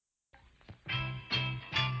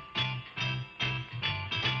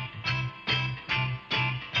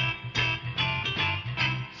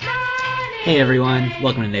Hey everyone,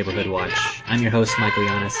 welcome to Neighborhood Watch. I'm your host Michael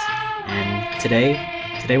Yanis, and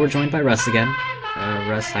today we're joined by Russ again.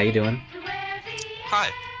 Russ, how you doing? Hi.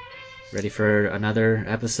 Ready for another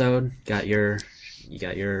episode? You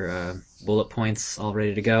got your bullet points all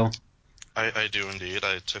ready to go? I do indeed.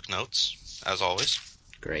 I took notes, as always.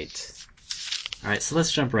 Great. All right, so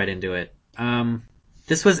let's jump right into it.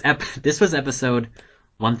 This was episode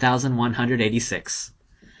 1186.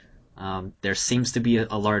 There seems to be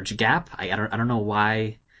a large gap. I don't know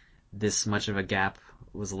why this much of a gap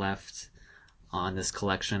was left on this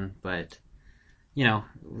collection, but you know,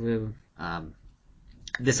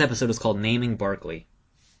 this episode is called "Naming Barkley,"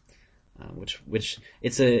 which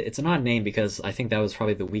it's an odd name because I think that was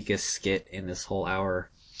probably the weakest skit in this whole hour.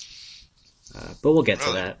 But we'll get to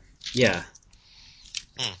Really? that. Yeah,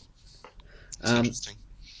 Hmm. It's um, interesting.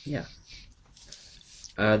 yeah.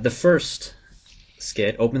 The first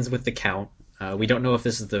skit opens with the Count. We don't know if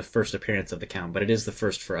this is the first appearance of the Count, but it is the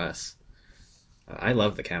first for us. I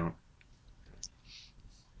love the Count.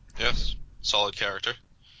 Yes. Solid character.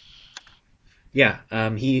 Yeah,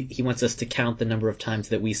 he wants us to count the number of times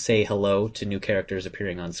that we say hello to new characters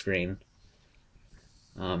appearing on screen.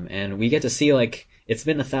 And we get to see like it's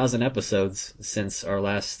been 1,000 episodes since our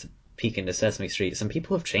last peek into Sesame Street. Some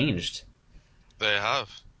people have changed. They have.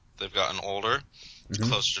 They've gotten older, Hmm.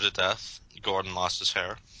 closer to death. Gordon lost his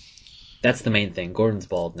hair. That's the main thing. Gordon's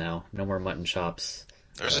bald now. No more mutton chops.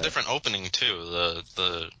 There's a different opening too.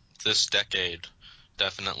 The this decade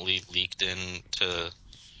definitely leaked into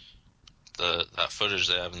the that footage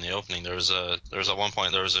they have in the opening. There was at one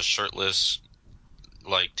point there was a shirtless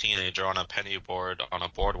like teenager on a penny board on a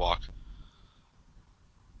boardwalk.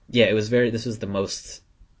 Yeah, it was very. This was the most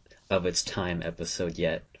of its time episode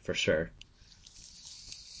yet, for sure.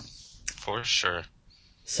 For sure.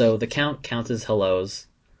 So the count counts as hellos,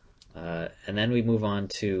 and then we move on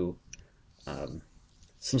to um,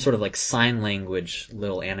 some sort of like sign language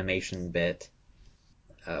little animation bit.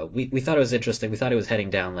 We thought it was interesting. We thought it was heading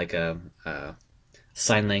down like a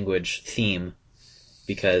sign language theme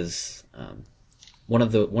because one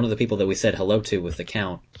of the people that we said hello to with the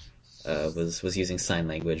count was using sign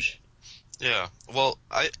language. Yeah. Well,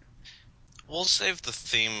 I we'll save the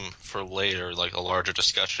theme for later, like a larger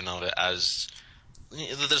discussion of it as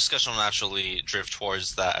the discussion will naturally drift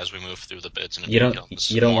towards that as we move through the bits and it You don't becomes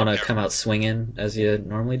you don't more want to apparent. come out swinging as you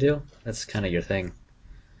normally do. That's kind of your thing.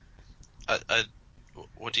 I,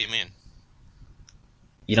 what do you mean?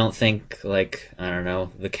 You don't think like I don't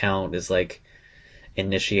know the count is like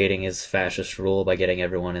initiating his fascist rule by getting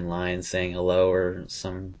everyone in line saying hello or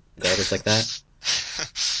some garbage like that.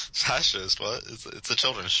 Fascist? What? It's a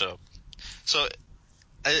children's show. So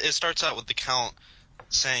it starts out with the count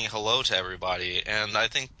saying hello to everybody, and I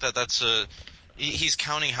think that that's a he's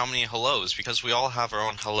counting how many hellos because we all have our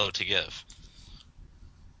own hello to give.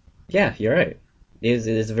 Yeah, you're right. It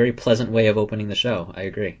is a very pleasant way of opening the show. I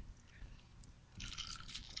agree.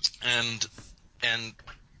 And and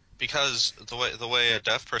because the way a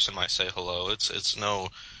deaf person might say hello, it's no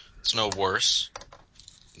worse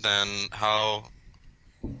than how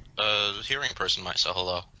a hearing person might say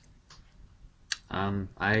hello.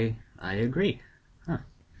 I agree. Huh.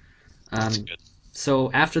 That's Um, good.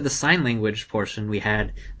 so after the sign language portion, we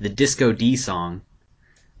had the Disco D song.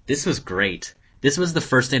 This was great. This was the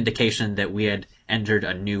first indication that we had entered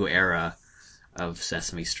a new era of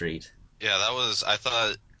Sesame Street. Yeah, that was. I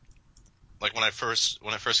thought like when I first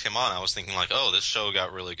came on, I was thinking like, oh, this show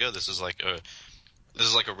got really good. This is like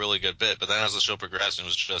a really good bit. But then as the show progressed, it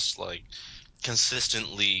was just like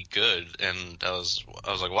consistently good, and I was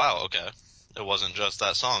like, wow, okay, it wasn't just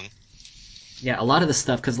that song. Yeah, a lot of the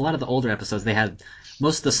stuff because a lot of the older episodes they had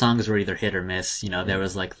most of the songs were either hit or miss. There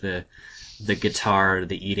was like the guitar,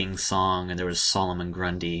 the eating song, and there was Solomon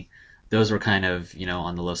Grundy. Those were kind of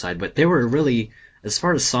on the low side, but they were really as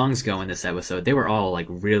far as songs go in this episode, they were all like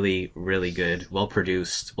really really good, well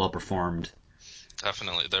produced, well performed.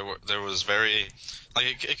 Definitely, there was very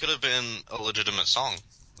like it could have been a legitimate song.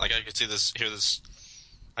 Like I could see this, hear this.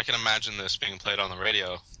 I can imagine this being played on the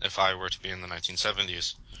radio if I were to be in the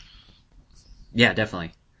 1970s. Yeah,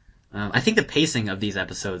 definitely. I think the pacing of these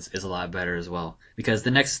episodes is a lot better as well because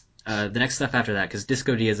the next stuff after that, because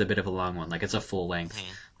Disco D is a bit of a long one, like it's a full length,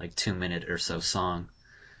 Hmm. like 2 minute or so song,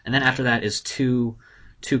 and then Yeah, after that is two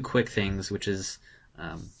quick things, which is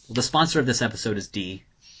well, the sponsor of this episode is D.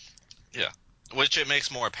 yeah. Which it makes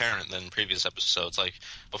more apparent than previous episodes. Like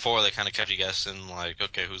before, they kind of kept you guessing, like,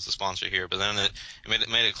 okay, who's the sponsor here? But then it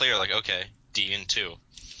made it clear, like, okay, D and two.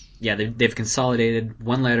 Yeah, they've consolidated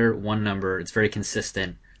one letter, one number. It's very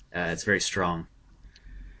consistent. It's very strong.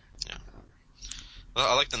 Yeah. Well,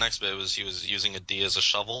 I like the next bit was he was using a D as a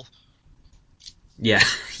shovel. Yeah,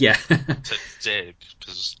 yeah. to dig,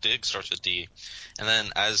 because dig starts with D. And then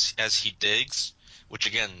as he digs, which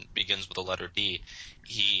again begins with the letter D,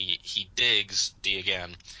 he digs D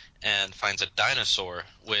again and finds a dinosaur,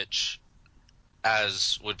 which,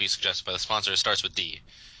 as would be suggested by the sponsor, starts with D.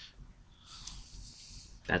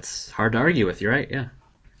 That's hard to argue with. You're right. Yeah.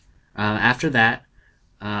 After that,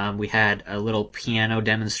 we had a little piano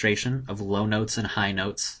demonstration of low notes and high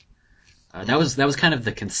notes. That was kind of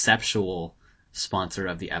the conceptual sponsor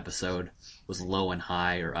of the episode, was low and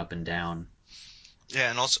high or up and down. Yeah,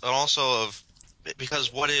 and also of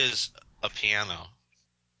because what is a piano?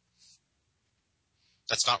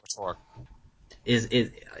 That's not rhetorical. Is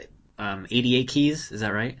 88 keys? Is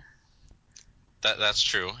that right? That's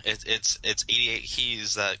true. It's 88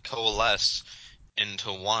 keys that coalesce into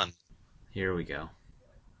one. Here we go.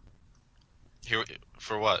 Here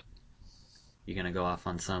for what? You're gonna go off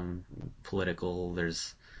on some political.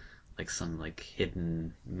 There's like some like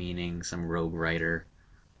hidden meaning, some rogue writer.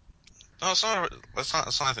 No, it's not. That's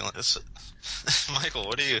not anything like this. Michael,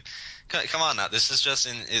 what are you? Come on now. This is just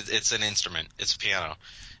it's an instrument. It's a piano.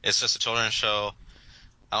 It's just a children's show.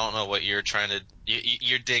 I don't know what you're trying to.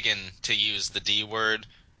 You're digging to use the D word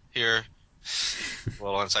here. A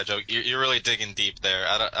little inside joke. You're really digging deep there.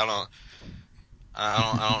 I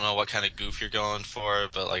don't know what kind of goof you're going for,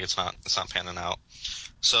 but like it's not panning out.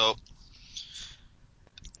 So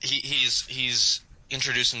he's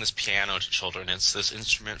introducing this piano to children. It's this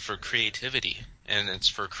instrument for creativity and it's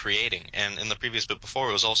for creating. And in the previous bit before,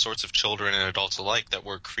 it was all sorts of children and adults alike that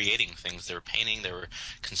were creating things. They were painting, they were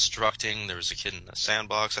constructing. There was a kid in the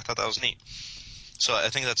sandbox. I thought that was neat. So I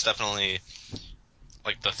think that's definitely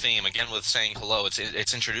like the theme again with saying hello.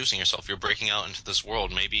 It's introducing yourself. You're breaking out into this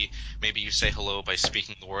world. Maybe you say hello by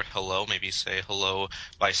speaking the word hello. Maybe you say hello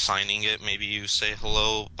by signing it. Maybe you say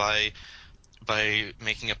hello by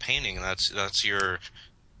making a painting. That's your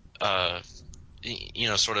uh,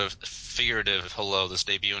 sort of figurative hello, this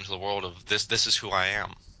debut into the world of this is who I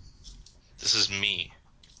am. This is me.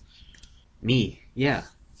 Me, yeah.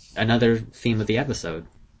 Another theme of the episode.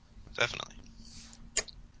 Definitely.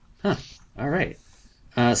 Huh. All right.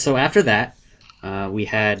 So after that, we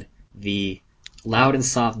had the loud and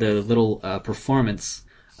soft, the little performance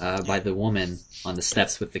by the woman on the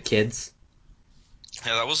steps with the kids.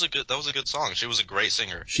 Yeah, that was a good song. She was a great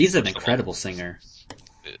singer, She's an first of all. incredible singer.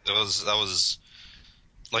 That was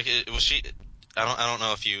like it was she I don't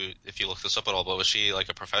know if you looked this up at all, but was she like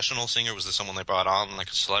a professional singer? Was this someone they brought on like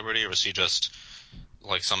a celebrity, or was she just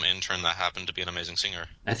like some intern that happened to be an amazing singer?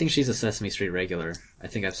 I think she's a Sesame Street regular. I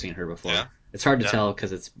think I've seen her Yeah. before. It's hard to Yeah. tell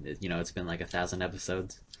because it's been like 1,000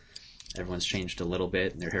 episodes. Everyone's changed a little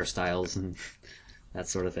bit in their hairstyles and that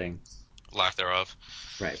sort of thing. Lack thereof.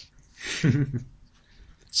 Right.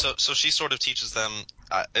 So she sort of teaches them.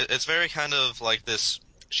 It's very kind of like this.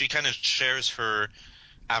 She kind of shares her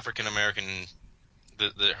African American,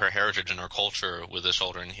 her heritage and her culture with the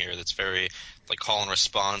children here. That's very like call and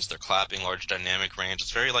response. They're clapping, large dynamic range.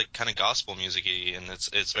 It's very like kind of gospel musicy, and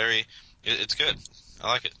it's very it's good. I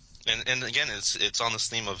like it. And again, it's on this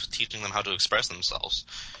theme of teaching them how to express themselves,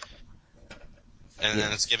 and Yeah.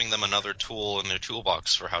 then it's giving them another tool in their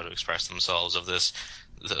toolbox for how to express themselves. Of this,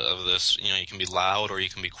 you can be loud or you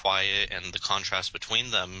can be quiet, and the contrast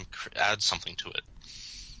between them adds something to it.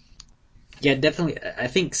 Yeah, definitely. I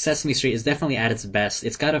think Sesame Street is definitely at its best.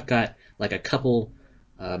 It's got like a couple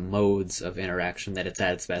modes of interaction that it's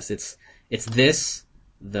at its best. It's this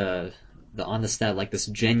the the on the step like this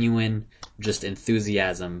genuine just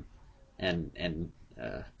enthusiasm and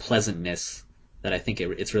pleasantness that I think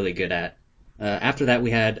it's really good at. After that,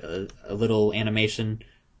 we had a little animation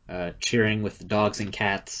cheering with dogs and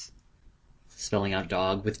cats, spelling out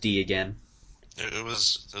dog with D again. It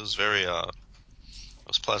was very it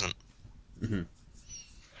was pleasant. Hmm.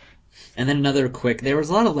 And then another quick. There was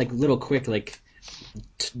a lot of like little quick like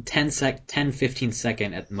 10, 15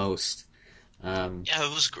 second at most. Um, Yeah,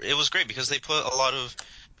 it was great because they put a lot of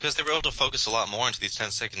because they were able to focus a lot more into these 10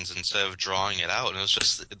 seconds instead of drawing it out, and it was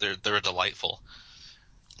just they're delightful,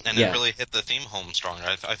 and it yeah, really hit the theme home stronger.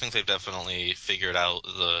 I think they've definitely figured out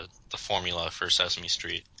the formula for Sesame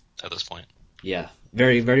Street at this point. yeah,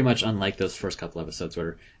 very much unlike those first couple episodes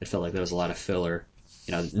where it felt like there was a lot of filler.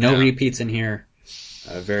 No Yeah, repeats in here.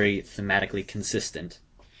 Very thematically consistent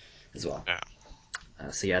as well. yeah.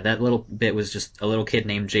 So yeah, that little bit was just a little kid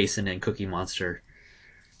named Jason and Cookie Monster,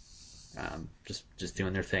 just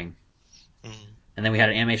doing their thing. Mm-hmm. And then we had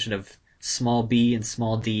an animation of Small B and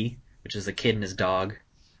Small D, which is a kid and his dog.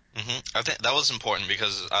 I think that was important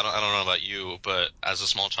because I don't know about you, but as a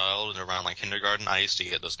small child and around like kindergarten, I used to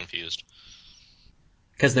get those confused.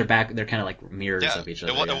 because they're kind of like mirrors Yeah, of each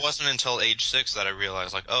other. it Yeah, wasn't until age 6 that I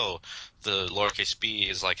realized, like, oh, the lowercase b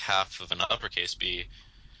is like half of an uppercase B,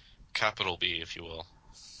 capital B, if you will.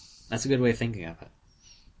 that's a good way of thinking of it.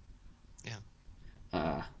 Yeah.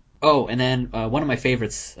 Uh, oh, and then one of my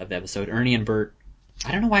favorites of the episode, Ernie and Bert.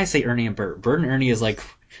 I don't know why I say Ernie and Bert. Bert and Ernie is like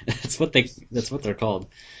that's what they're called.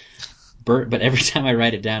 Bert, but every time I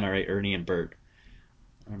write it down, I write Ernie and Bert.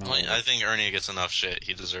 I don't know Well, what it I is. think Ernie gets enough shit.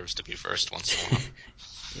 He deserves to be first once in a while.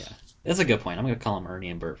 Yeah, that's a good point. I'm gonna call them Ernie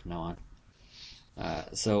and Bert from now on.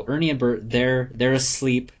 So Ernie and Bert, they're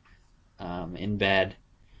asleep in bed,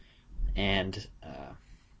 and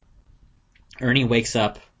Ernie wakes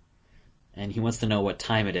up and he wants to know what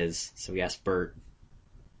time it is. So he asks Bert,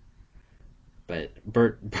 but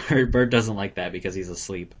Bert doesn't like that because he's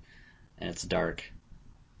asleep and it's dark.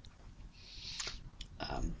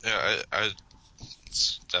 Um, Yeah,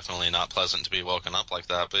 it's definitely not pleasant to be woken up like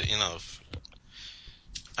that. But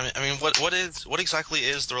what exactly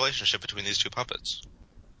is the relationship between these two puppets?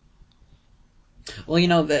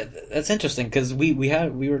 well, that's interesting because we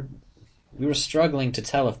were struggling to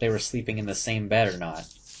tell if they were sleeping in the same bed or not.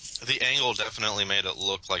 The angle definitely made it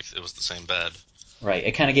look like it was the same bed. Right.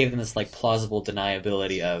 It kind of gave them this like plausible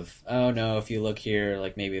deniability of, oh no, if you look here,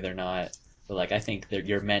 like maybe they're not. But like I think that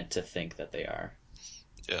you're meant to think that they are.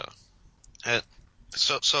 Yeah. And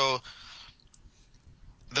so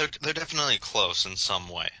they're definitely close in some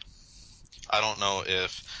way. I don't know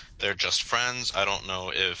if they're just friends. I don't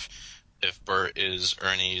know if Bert is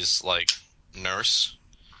Ernie's like nurse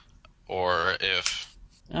or if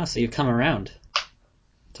Oh, so you've come around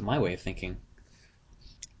to my way of thinking.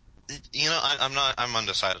 I'm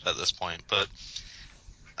undecided at this point, but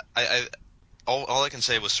I all I can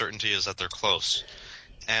say with certainty is that they're close.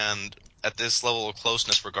 And at this level of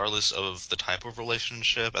closeness, regardless of the type of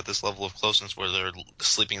relationship, at this level of closeness where they're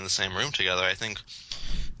sleeping in the same room together, I think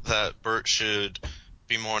that Bert should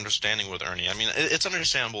be more understanding with Ernie. I mean, it's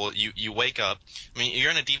understandable. You wake up. I mean,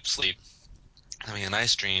 you're in a deep sleep, having a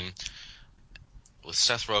nice dream with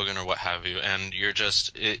Seth Rogen or what have you, and you're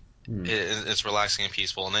just Hmm. it's relaxing and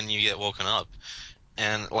peaceful, and then you get woken up,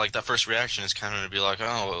 and like that first reaction is kind of to be like,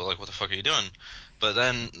 oh, like what the fuck are you doing? But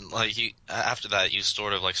then like you after that you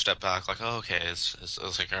sort of like step back like, oh, okay, it's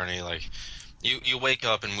like Ernie, like you wake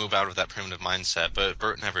up and move out of that primitive mindset, but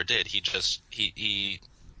Bert never did. He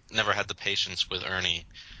never had the patience with Ernie,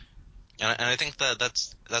 and I think that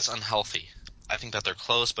that's unhealthy. I think that they're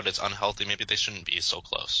close, but it's unhealthy. Maybe they shouldn't be so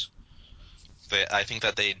close. I think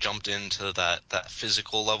that they jumped into that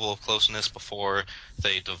physical level of closeness before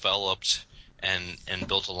they developed and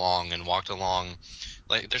built along and walked along.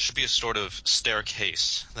 Like there should be a sort of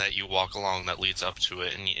staircase that you walk along that leads up to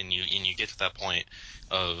it, and you get to that point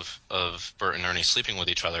of Bert and Ernie sleeping with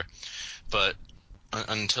each other. But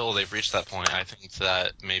until they've reached that point, I think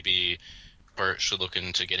that maybe Bert should look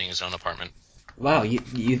into getting his own apartment. Wow, you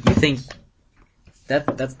think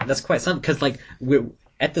that's quite something because like we're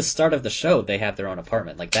at the start of the show they have their own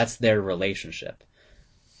apartment. Like that's their relationship.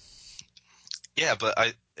 Yeah, but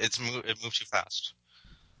it moved too fast.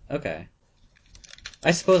 Okay.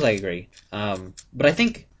 I suppose I agree. But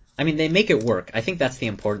I mean, they make it work. I think that's the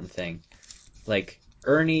important thing. Like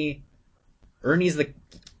Ernie's the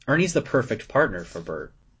Ernie's the perfect partner for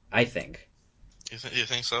Bert. I think. You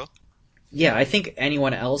think so? Yeah, I think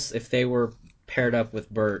anyone else, if they were paired up with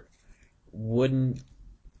Bert, wouldn't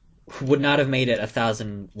would not have made it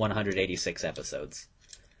 1,186 episodes.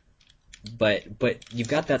 But you've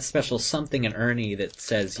got that special something in Ernie that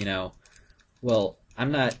says, well,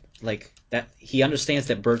 I'm not like that. He understands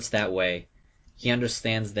that Bert's that way. He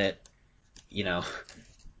understands that you know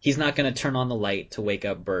he's not going to turn on the light to wake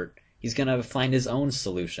up Bert. He's going to find his own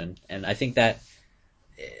solution, and I think that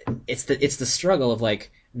it's the struggle of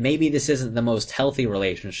like maybe this isn't the most healthy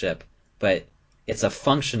relationship, but it's a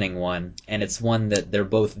functioning one, and it's one that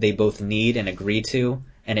they both need and agree to,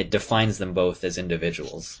 and it defines them both as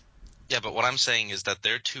individuals. Yeah, but what I'm saying is that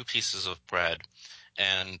they're two pieces of bread,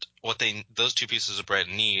 and what those two pieces of bread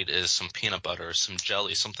need is some peanut butter, some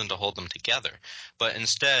jelly, something to hold them together. But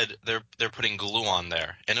instead, they're putting glue on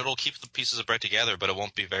there, and it'll keep the pieces of bread together, but it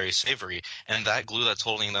won't be very savory. And that glue that's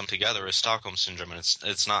holding them together is Stockholm syndrome, and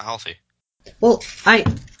it's not healthy. Well, I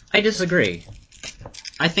disagree.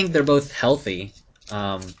 I think they're both healthy.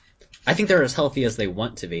 Um, I think they're as healthy as they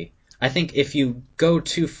want to be. I think if you go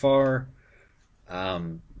too far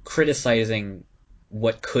criticizing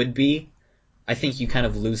what could be, I think you kind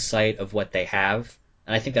of lose sight of what they have,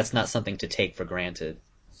 and I think that's not something to take for granted.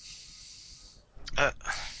 Uh,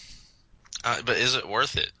 but is it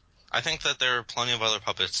worth it? I think that there are plenty of other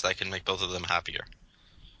puppets that can make both of them happier.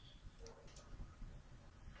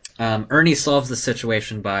 Ernie solves the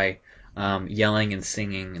situation by yelling and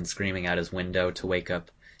singing and screaming out his window to wake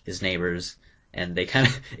up his neighbors, and they kind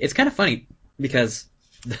of it's kind of funny because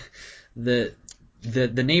the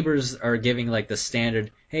the neighbors are giving like the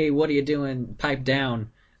standard, "Hey, what are you doing? Pipe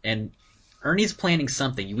down." And Ernie's planning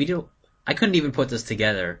something. We don't. I couldn't even put this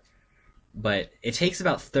together, but it takes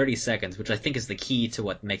about 30 seconds, which I think is the key to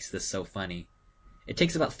what makes this so funny. It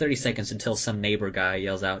takes about 30 seconds until some neighbor guy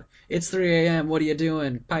yells out, "It's 3 a.m. What are you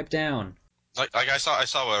doing? Pipe down." Like I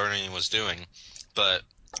saw what Ernie was doing, but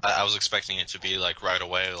I was expecting it to be like right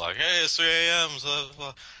away, like, hey, it's 3 a.m. Blah, blah,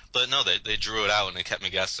 blah. But no, they drew it out and it kept me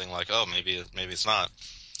guessing, like, oh, maybe it's not,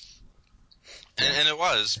 Yeah, and it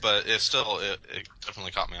was, but it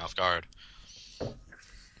definitely caught me off guard.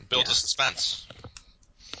 It built a yeah. suspense.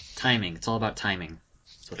 Timing. It's all about timing.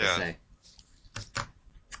 That's what they Yeah, say.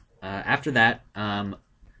 After that,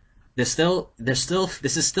 this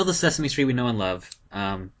is still the Sesame Street we know and love.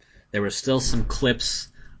 There were still some clips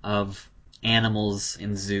of animals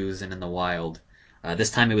in zoos and in the wild.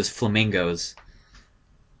 This time it was flamingos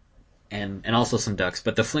and also some ducks,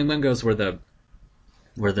 but the flamingos were the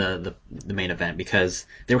main event because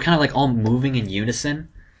they were kind of like all moving in unison.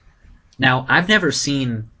 Now I've never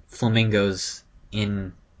seen flamingos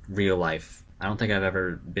in real life. I don't think I've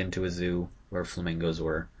ever been to a zoo where flamingos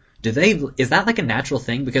were. Do they? Is that like a natural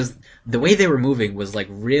thing? Because the way they were moving was like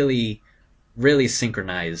really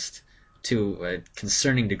synchronized to a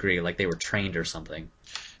concerning degree, like they were trained or something.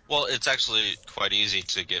 well, it's actually quite easy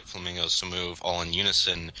to get flamingos to move all in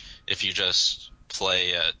unison if you just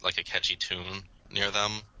play like a catchy tune near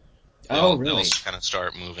them. Oh, They'll really? kind of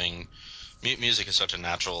start moving. Music is such a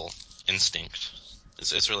natural instinct.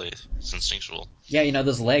 It's instinctual. Yeah, you know,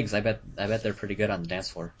 those legs. I bet they're pretty good on the dance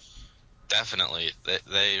floor. Definitely,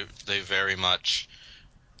 they very much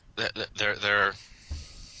they're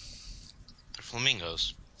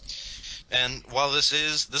flamingos. And while this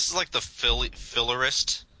is like the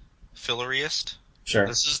filleriest, Sure.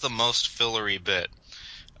 this is the most fillery bit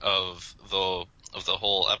of the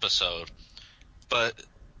whole episode. But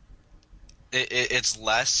it's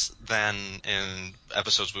less than in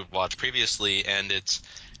episodes we've watched previously, and it's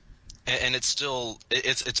still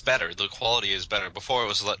it's better. The quality is better. Before it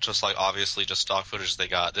was just like obviously just stock footage they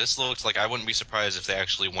got. This looks like I wouldn't be surprised if they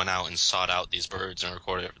actually went out and sought out these birds and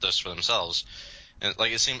recorded this for themselves. And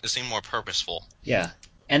like it seemed more purposeful. Yeah,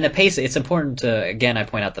 and the pace. It's important to again. I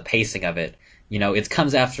point out the pacing of it. You know, it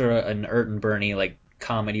comes after an Ert and Bernie like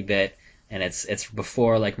comedy bit, and it's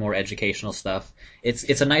before like more educational stuff.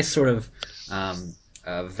 It's a nice sort of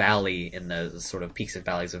valley in the sort of peaks and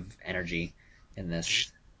valleys of energy in Did you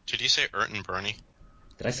this. did you say Ert and Bernie?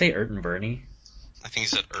 Did I say Ert and Bernie? I think you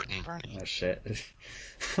said Ert and Bernie. Oh shit!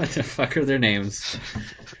 What the fuck are their names?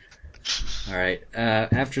 All right.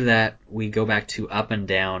 After that, we go back to Up and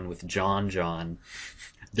Down with John John.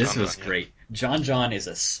 This John was John, yeah. great. John John is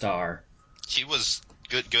a star. He was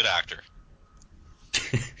good actor.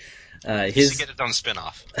 He should His get his own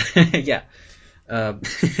spin-off. yeah, uh,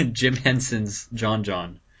 Jim Henson's John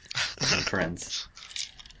John in Prince.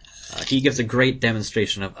 He gives a great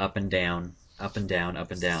demonstration of up and down, up and down, up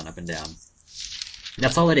and down, up and down.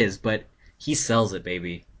 That's all it is, but he sells it,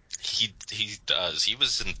 baby. He does. He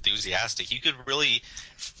was enthusiastic. You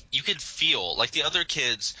could feel like the other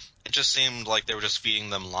kids. It just seemed like they were just feeding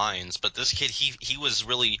them lines, but this kid, he was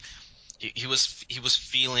really he was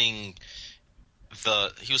feeling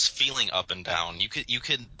up and down. You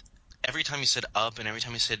could every time he said up and every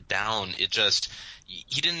time he said down, it just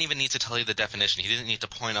he didn't even need to tell you the definition. He didn't need to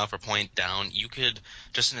point up or point down. You could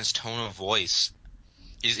just in his tone of voice.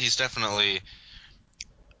 He's definitely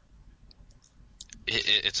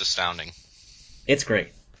it's astounding. It's great.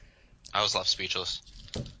 I was left speechless.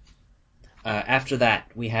 After that,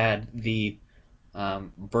 we had the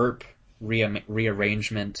burp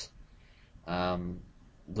rearrangement um,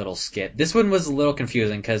 little skit. This one was a little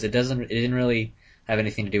confusing because it didn't really have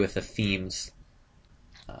anything to do with the themes.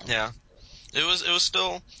 Um, Yeah, it was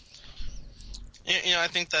still. I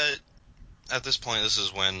think that at this point, this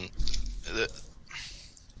is when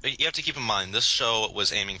you have to keep in mind this show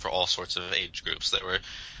was aiming for all sorts of age groups. There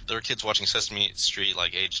were kids watching Sesame Street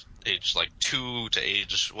like age like 2 to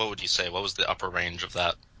age, what would you say? What was the upper range of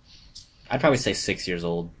that? I'd probably say 6 years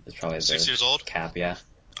old is probably the 6 years old? cap. Yeah,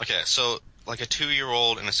 Okay, so like a 2-year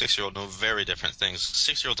old and a 6-year old know very different things.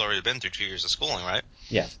 6-year old's already been through 2 years of schooling, right?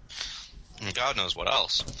 yeah, And God knows what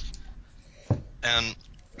else. And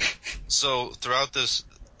so this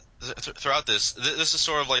is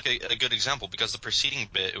sort of like a good example because the preceding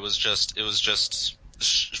bit it was just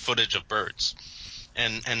footage of birds,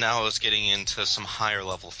 and now it's getting into some higher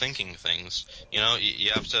level thinking things. You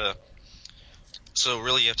have to. So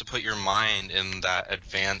really, you have to put your mind in that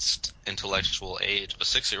advanced intellectual age of a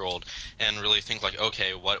 6-year-old and really think like,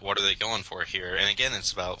 okay, what are they going for here? And again,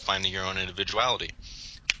 it's about finding your own individuality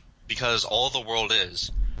because all the world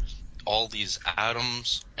is, all these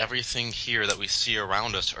atoms, everything here that we see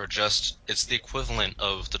around us are just, it's the equivalent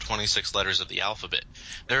of the 26 letters of the alphabet.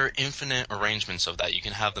 There are infinite arrangements of that. You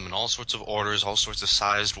can have them in all sorts of orders, all sorts of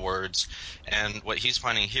sized words, and what he's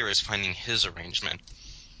finding here is finding his arrangement.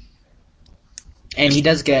 And he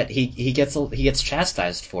does get he gets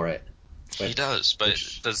chastised for it, He but does, but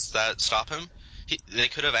which does that stop him? They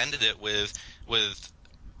could have ended it with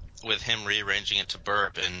with him rearranging it to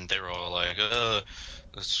burp, and they were all like,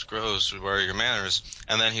 that's gross. Where are your manners?"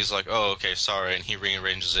 And then he's like, "Oh, okay, sorry," and he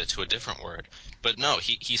rearranges it to a different word. But no,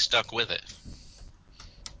 he stuck with it.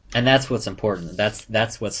 and that's what's important.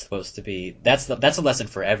 That's what's supposed to be. That's a lesson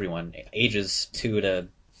for everyone, ages 2 to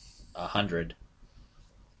 100.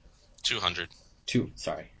 200, Two,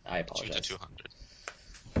 sorry, I 2 to apologize. 200.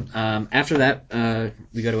 After that,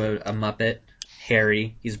 we go to a Muppet,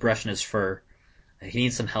 Harry. He's brushing his fur. He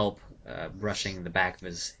needs some help brushing the back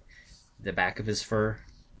of his fur.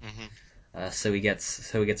 Hmm. So he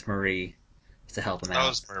gets Marie to help him That out.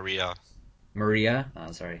 was Maria. Maria,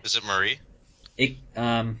 sorry. Is it Marie?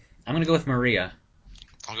 I'm gonna go with Maria.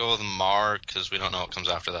 I'll go with Mar because we don't know what comes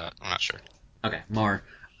after that. I'm not sure. Okay, Mar.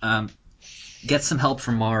 Um, gets some help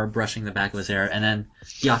from Mar brushing the back of his hair, and then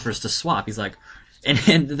he offers to swap. He's like, and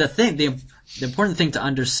the important thing to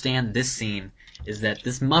understand this scene is that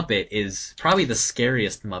this Muppet is probably the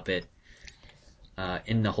scariest Muppet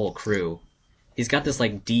in the whole crew. He's got this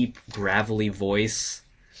like deep, gravelly voice,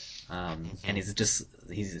 and Hmm.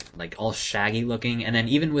 he's like all shaggy looking, and then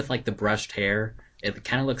even with like the brushed hair, it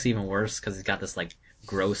kind of looks even worse because he's got this like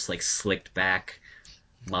gross, like slicked back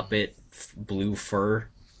Muppet blue fur.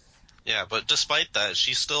 Yeah, but despite that,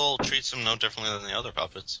 she still treats him no differently than the other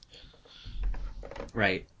puppets.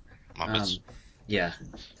 Right. Muppets. Um, yeah,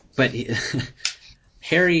 but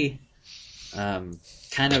Harry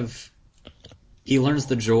kind of he learns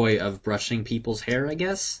the joy of brushing people's hair, I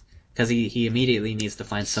guess, because he immediately needs to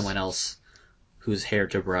find someone else whose hair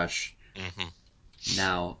to brush. Hmm.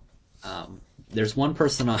 Now, there's one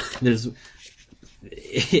person on there's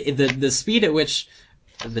the speed at which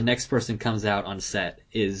the next person comes out on set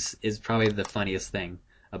is probably the funniest thing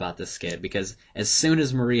about this skit because as soon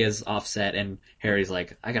as Maria's offset and Harry's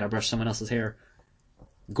like, I gotta brush someone else's hair,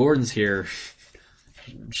 Gordon's here,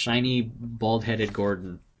 shiny bald headed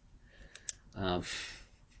Gordon. Um,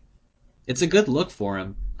 it's a good look for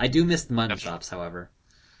him. I do miss the mutton Definitely. chops, however.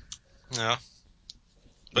 Yeah.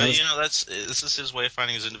 That But was, that's this is his way of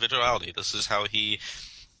finding his individuality. This is how he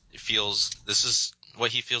feels. This is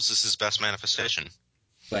what he feels is his best manifestation.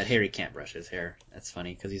 but Harry can't brush his hair. That's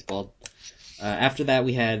funny because he's bald. After that,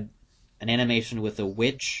 we had an animation with a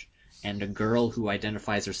witch and a girl who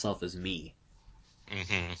identifies herself as me.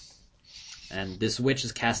 Hmm. And this witch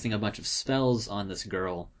is casting a bunch of spells on this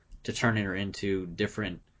girl to turn her into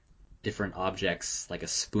different objects, like a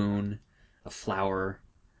spoon, a flower,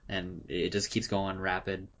 and it just keeps going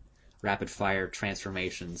rapid fire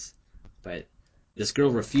transformations. But this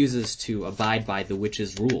girl refuses to abide by the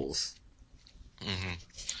witch's rules. Hmm.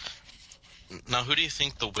 Now, who do you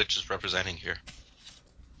think the witch is representing here?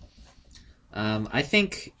 I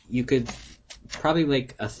think you could probably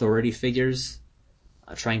like authority figures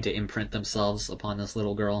trying to imprint themselves upon this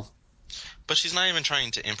little girl. But she's not even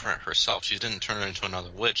trying to imprint herself. She didn't turn her into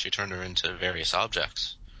another witch. She turned her into various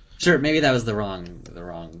objects. Sure, maybe that was the wrong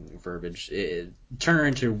verbiage. Turn her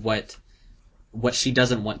into what she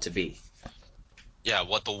doesn't want to be. Yeah,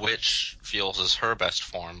 what the witch feels is her best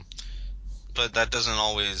form, but that doesn't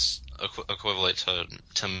always equivalent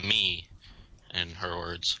to me, in her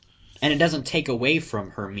words. And it doesn't take away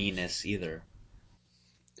from her meanness either.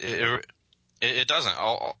 It it doesn't.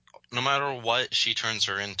 No matter what she turns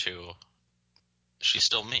her into, she's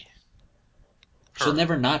still me. She'll Her.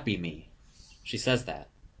 never not be me. She says that.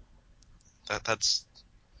 That's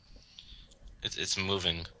it's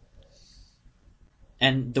moving.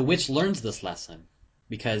 And the witch learns this lesson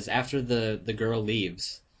because after the girl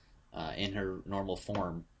leaves in her normal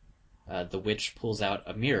form, the witch pulls out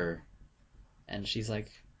a mirror and she's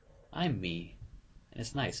like, "I'm me," and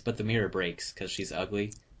it's nice. But the mirror breaks because she's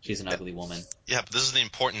ugly. She's an Yeah, ugly woman. yeah, but this is the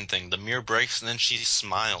important thing. The mirror breaks and then she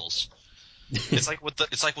smiles. It's like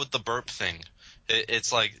with the burp thing.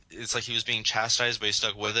 It's like he was being chastised, but he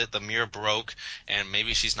stuck with it. The mirror broke, and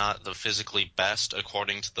maybe she's not the physically best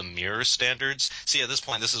according to the mirror standards. See, at this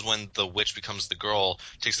point, this is when the witch becomes the girl,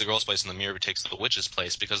 takes the girl's place, and the mirror takes the witch's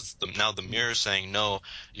place because now the mirror is saying, "No,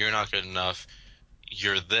 you're not good enough.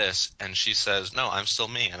 You're this," and she says, "No, I'm still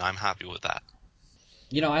me, and I'm happy with that."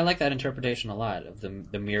 I like that interpretation a lot of the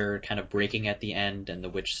mirror kind of breaking at the end and the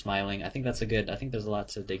witch smiling. I think that's a good. I think there's a lot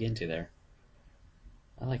to dig into there.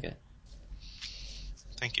 I like it.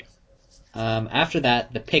 Thank you. After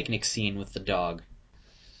that, the picnic scene with the dog.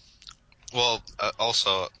 Well,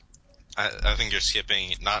 also, I think you're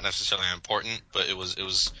skipping not necessarily important, but it was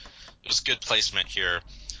good placement here.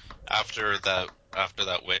 After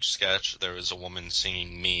that witch sketch, there was a woman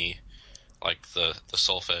singing "Me," like the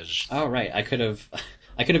solfege. Oh right, I could have,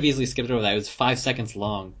 I could have easily skipped over that. It was 5 seconds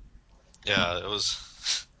long. Yeah,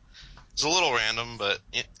 it's a little random, but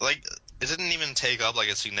it didn't even take up like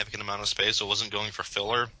a significant amount of space. So it wasn't going for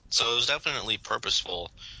filler, so it was definitely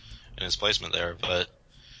purposeful in its placement there. But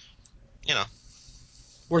you know,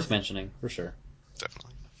 Worth mentioning for sure.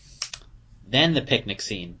 definitely. Then the picnic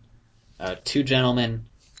scene. Two gentlemen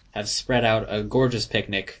have spread out a gorgeous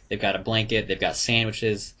picnic. They've got a blanket. They've got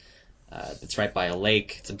sandwiches. It's right by a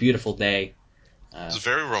lake. It's a beautiful day. It's Uh, a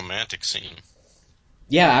very romantic scene.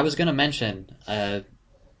 yeah, I was gonna mention.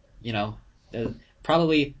 You know, uh,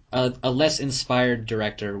 probably a less inspired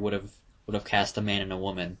director would have cast a man and a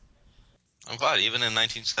woman. I'm glad even in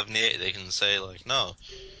 1978 they can say like, no,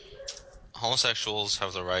 homosexuals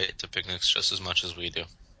have the right to picnics just as much as we do.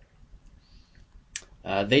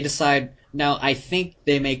 They decide now. I think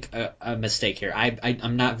they make a mistake here.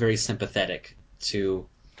 I'm not very sympathetic to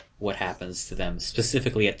what happens to them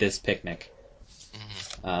specifically at this picnic.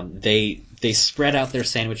 Hmm. They spread out their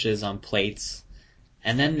sandwiches on plates,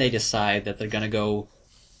 and then they decide that they're gonna go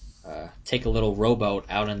take a little rowboat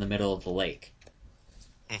out in the middle of the lake.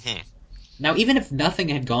 Hmm. Now, even if nothing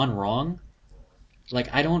had gone wrong,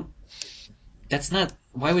 like I don't. That's not.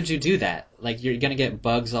 Why would you do that? Like you're gonna get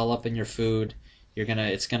bugs all up in your food.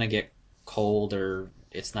 It's gonna get cold, or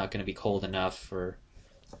it's not gonna be cold enough, or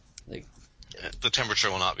like The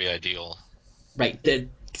temperature will not be ideal. right. The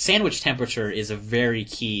sandwich temperature is a very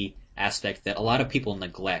key aspect that a lot of people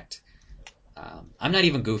neglect. I'm not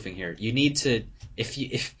even goofing here. You need to if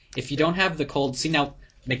you don't have the cold. See now,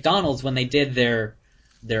 McDonald's when they did their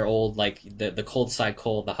old like the cold side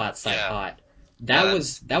cold, the hot side Yeah, hot. yeah.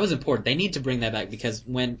 That was important. They need to bring that back because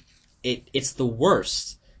when it's the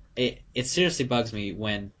worst. It seriously bugs me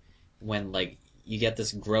when like you get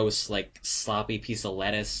this gross like sloppy piece of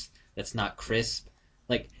lettuce that's not crisp.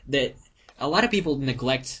 Like that a lot of people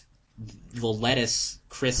neglect the lettuce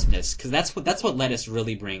crispness because that's what lettuce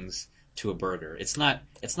really brings to a burger. It's not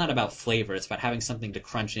about flavor. It's about having something to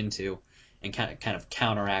crunch into and kind of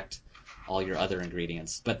counteract all your other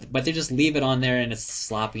ingredients. But they just leave it on there and it's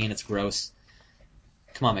sloppy and it's gross.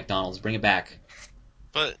 Come on, McDonald's, bring it back.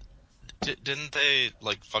 But didn't they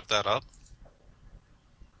like fuck that up?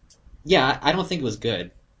 Yeah, I don't think it was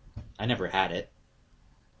good. I never had it.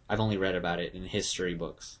 I've only read about it in history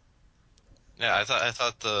books. Yeah, I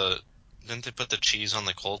thought the didn't they put the cheese on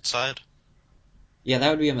the cold side? Yeah, that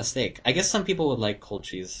would be a mistake. I guess some people would like cold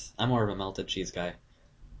cheese. I'm more of a melted cheese guy.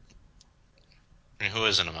 I mean, who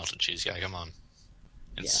isn't a melted cheese guy? Come on,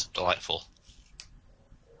 Yeah. it's delightful.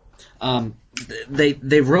 Um,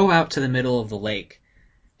 they row out to the middle of the lake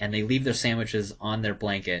and they leave their sandwiches on their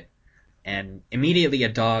blanket and immediately a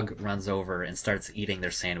dog runs over and starts eating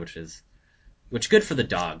their sandwiches. Which good for the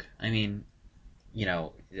dog. I mean,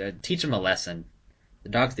 teach him a lesson. The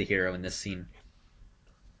dog's the hero in this scene.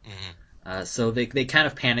 Hmm. So they kind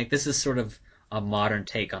of panic. This is sort of a modern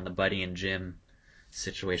take on the Buddy and Jim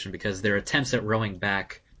situation because their attempts at rowing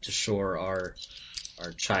back to shore are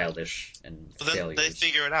childish and But then they failures.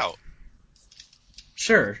 figure it out.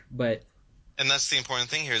 Sure, but And that's the important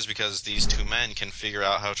thing here is because these two men can figure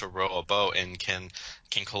out how to row a boat and can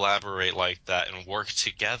collaborate like that and work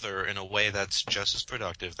together in a way that's just as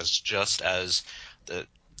productive, that's just as the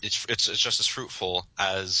it's just as fruitful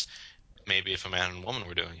as maybe if a man and woman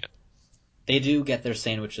were doing it. they do get their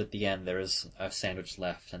sandwich at the end. There is a sandwich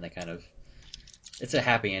left, and they kind of it's a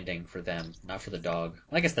happy ending for them, not for the dog.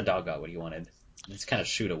 Well, I guess the dog got what he wanted. It's kind of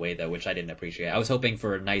shoot away though, which I didn't appreciate. I was hoping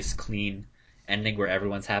for a nice, clean ending where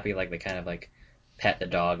everyone's happy, like they kind of like pet the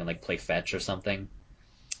dog and like play fetch or something.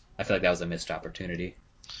 I feel like that was a missed opportunity.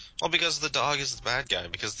 Well, because the dog is the bad guy,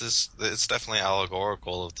 because this it's definitely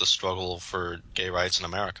allegorical of the struggle for gay rights in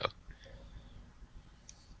America.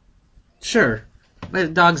 Sure,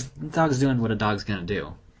 but the dog's doing what a dog's gonna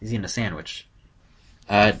do. He's eating a sandwich.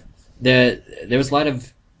 Uh, there was a lot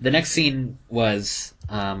of the next scene was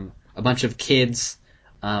a bunch of kids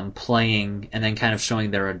playing and then kind of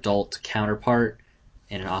showing their adult counterpart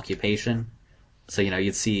in an occupation. So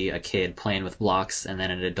you'd see a kid playing with blocks, and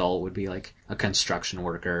then an adult would be like a construction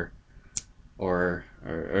worker or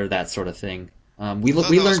that sort of thing. We I thought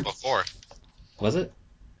we that was learned before. was it?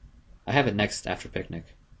 I have it next after picnic.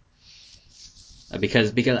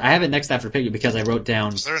 Because I have it next after picture because I wrote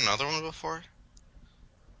down Was there another one before?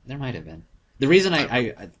 there might have been the reason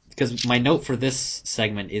I, because my note for this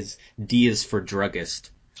segment is D is for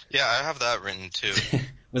druggist. yeah, I have that written too.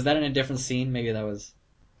 Was that in a different scene? Maybe that was.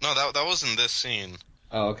 No, that was in this scene.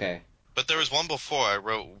 Oh, okay. But there was one before I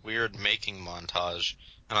wrote weird making montage,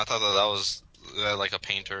 and I thought that was like a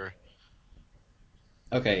painter.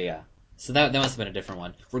 Okay, yeah. So that must have been a different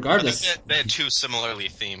one. I think Regardless, they had two similarly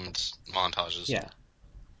themed montages. yeah.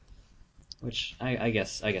 Which I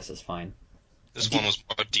guess is fine. This one D, was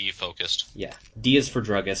more D focused. yeah. D is for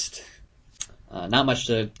druggist. Not much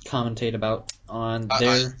to commentate about on I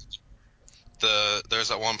there.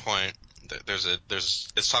 there's at one point there's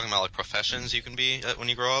it's talking about like professions you can be when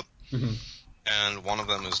you grow up, Hmm. and one of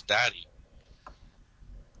them is daddy.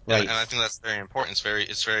 And I Right. think that's very important.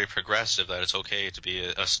 It's very progressive that it's okay to be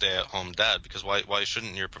a stay-at-home dad, because why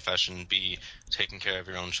shouldn't your profession be taking care of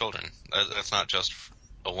your own children? That's not just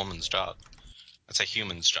a woman's job. That's a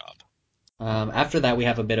human's job. After that, we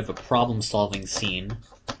have a bit of a problem-solving scene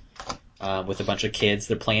with a bunch of kids.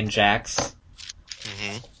 They're playing jacks.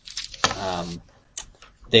 Hmm. Um,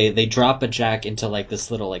 they drop a jack into like this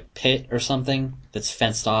little like pit or something that's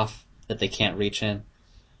fenced off that they can't reach in.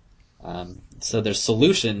 So their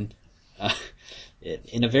solution, uh,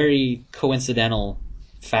 in a very coincidental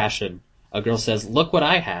fashion, a girl says, "Look what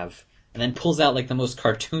I have," and then pulls out like the most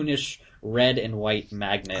cartoonish red and white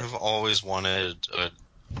magnet. I've always wanted a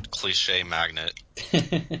cliche magnet.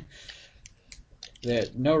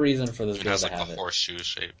 No reason for this It girl has to like the have it. horseshoe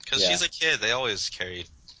shape. Because Yeah. she's a kid, they always carry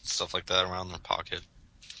stuff like that around their pocket.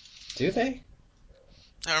 Do they?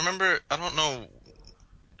 I remember, I don't know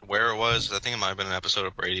where it was. I think it might have been an episode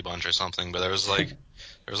of Brady Bunch or something. But there was like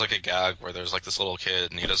a gag where there was like this little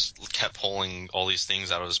kid and he just kept pulling all these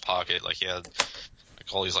things out of his pocket. Like he had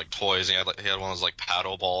like all these like toys. He had one of those like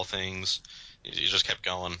paddle ball things. He just kept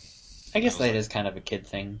going. I And it guess was that like, is kind of a kid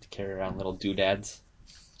thing to carry around little doodads.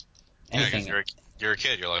 yeah, because Anything. you're a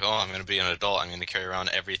kid. You're like, oh, I'm gonna be an adult. I'm gonna carry around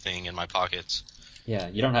everything in my pockets, Yeah,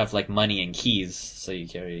 you don't have like money and keys, so you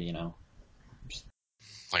carry,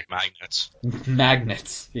 like magnets.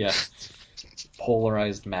 magnets. Yeah,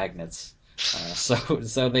 polarized magnets. So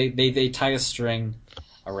they tie a string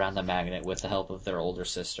around the magnet with the help of their older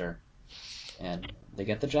sister, and they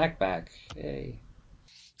get the jack back. Yay.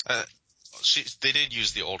 Uh, they did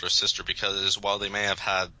use the older sister because while they may have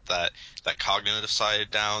had that cognitive side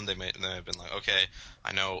down, they have been like, okay,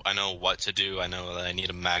 I know what to do. I know that I need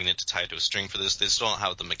a magnet to tie to a string for this. They still don't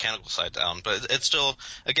have the mechanical side down, but it's still,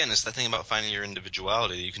 again, it's the thing about finding your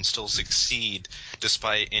individuality. You can still succeed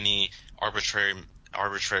despite any arbitrary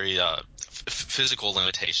physical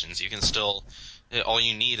limitations. You can still, all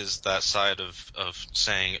you need is that side of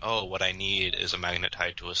saying, oh, what I need is a magnet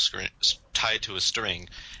tied to a string,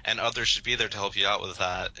 and others should be there to help you out with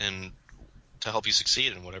that and to help you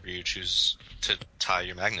succeed in whatever you choose to tie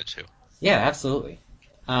your magnet to. Yeah, absolutely.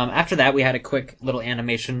 After that, we had a quick little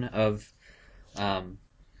animation of. Um,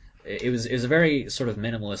 it was a very sort of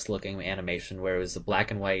minimalist looking animation where it was a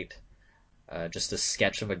black and white, just a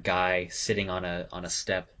sketch of a guy sitting on a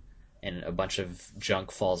step, and a bunch of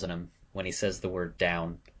junk falls on him when he says the word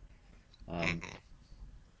down. Um, Hmm.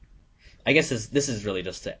 I guess this is really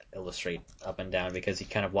just to illustrate up and down because he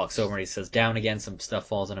kind of walks over and he says down again, some stuff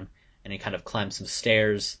falls on him, and he kind of climbs some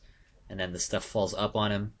stairs, and then the stuff falls up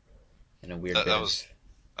on him in a weird That bit that of was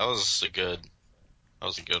that was a good that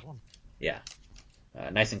was a good one. yeah,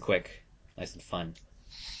 nice and quick, nice and fun.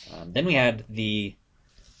 Then we had the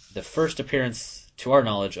first appearance, to our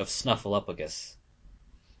knowledge, of Snuffleupagus.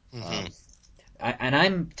 Hmm. Um, and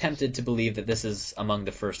I'm tempted to believe that this is among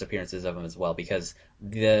the first appearances of him as well, because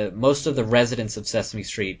the most of the residents of Sesame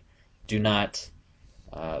Street do not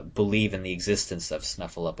believe in the existence of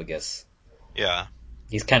Snuffleupagus. Yeah,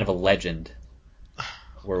 He's kind of a legend. yeah.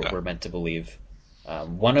 We're meant to believe.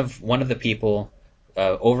 One of the people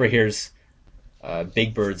overhears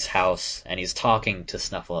Big Bird's house, and he's talking to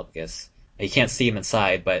Snuffleupagus. He can't see him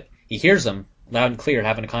inside, but he hears him loud and clear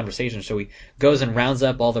having a conversation. So he goes and rounds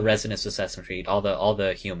up all the residents of Sesame Street, all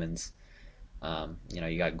the humans.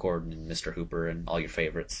 You got Gordon and Mr. Hooper and all your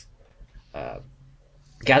favorites. Uh,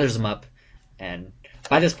 Gathers them up, and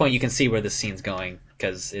by this point you can see where this scene's going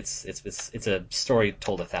because it's a story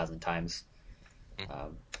told 1,000 times.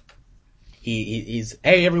 Um, he's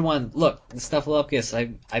hey everyone, look,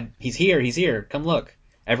 Snuffleupagus, he's here, come look.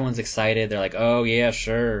 Everyone's excited. They're like, oh yeah,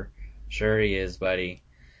 sure he is, buddy.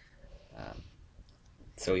 Um,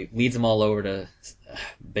 so he leads them all over to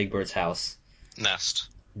Big Bird's house Nest.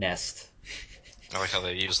 nest. I like how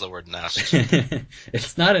they use the word nest.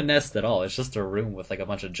 It's not a nest at all. It's just a room with like a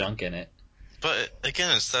bunch of junk in it. But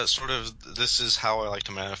again, it's that sort of this is how I like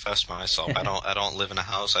to manifest myself. I don't live in a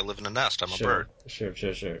house. I live in a nest. I'm a Sure, bird. sure,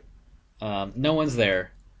 sure, sure. No one's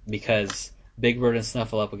there because Big Bird and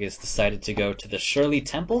Snuffleupagus decided to go to the Shirley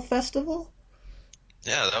Temple Festival.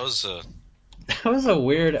 Yeah, that was That was a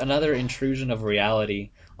weird, another intrusion of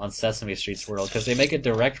reality on Sesame Street's world because they make a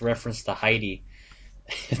direct reference to Heidi.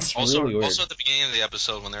 It's really also weird. at the beginning of the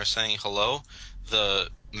episode when they're saying hello, the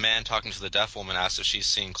man talking to the deaf woman asks if she's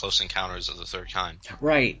seen Close Encounters of the Third Kind.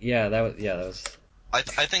 Right? Yeah, that was. I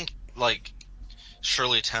think like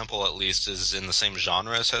Shirley Temple at least is in the same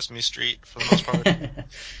genre as Sesame Street for the most part.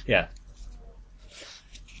 Yeah.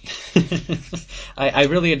 I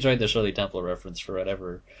really enjoyed the Shirley Temple reference for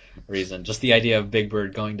whatever reason. Just the idea of Big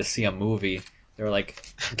Bird going to see a movie. They were like,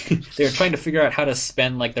 they were trying to figure out how to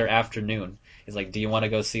spend like their afternoon. He's like, "Do you want to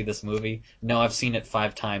go see this movie?" "No, I've seen it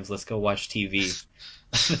 5 times. Let's go watch TV."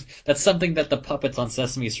 That's something that the puppets on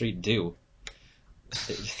Sesame Street do.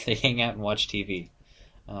 They, they hang out and watch TV.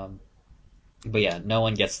 Um, but yeah, no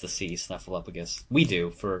one gets to see Snuffleupagus. We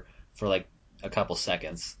do for like a couple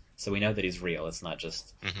seconds, so we know that he's real. It's not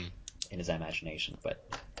just Hmm. in his imagination. But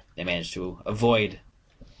they managed to avoid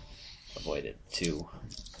it to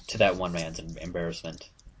that one man's embarrassment.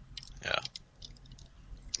 Yeah,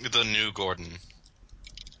 the new Gordon.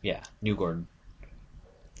 Yeah, New Gordon.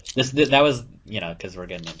 That was because we're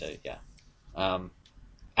getting into yeah. Um,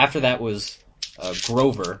 After that was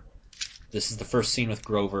Grover. This is the first scene with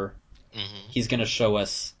Grover. Hmm. He's going to show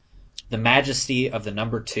us the majesty of the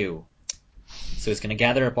number two. So he's going to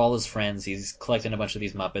gather up all his friends. He's collecting a bunch of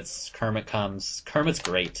these Muppets. Kermit comes. Kermit's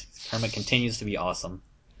great. Kermit continues to be awesome.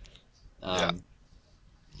 Yeah, Um,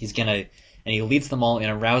 he's gonna and he leads them all in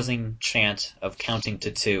a rousing chant of counting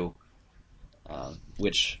to two,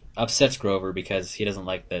 which upsets Grover because he doesn't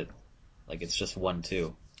like that. Like it's just 1,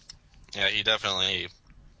 2. yeah, he definitely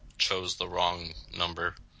chose the wrong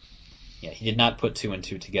number. Yeah, he did not put two and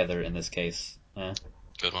two together in this case.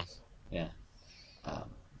 Good one. Yeah. Um,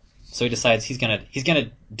 so he decides he's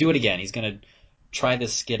gonna do it again. He's gonna try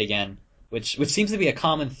this skit again, which seems to be a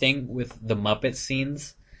common thing with the Muppet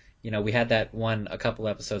scenes. We had that one a couple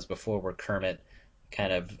episodes before where Kermit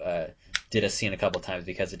kind of did a scene a couple times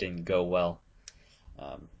because it didn't go well.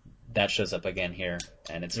 Um, that shows up again here,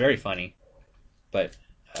 and it's very funny. But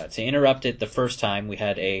to interrupt it the first time, we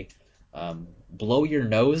had a blow your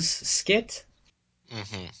nose skit.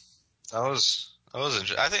 Hmm. That was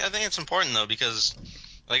interesting. I think it's important though because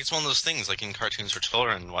like it's one of those things like in cartoons for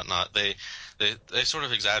children and whatnot. They sort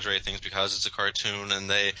of exaggerate things because it's a cartoon and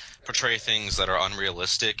they portray things that are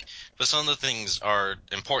unrealistic. But some of the things are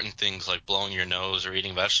important things like blowing your nose or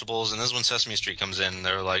eating vegetables. And this is when Sesame Street comes in and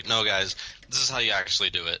they're like, no guys, this is how you actually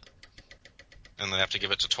do it. And they have to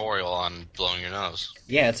give a tutorial on blowing your nose.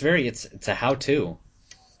 Yeah, it's a how to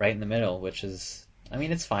right in the middle, which is I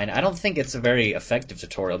mean it's fine. I don't think it's a very effective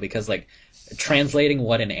tutorial because like translating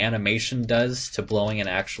what an animation does to blowing an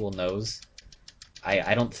actual nose,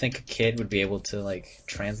 I don't think a kid would be able to like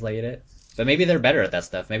translate it. But maybe they're better at that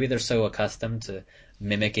stuff. Maybe they're so accustomed to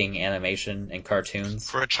mimicking animation and cartoons.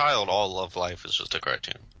 For a child, all of life is just a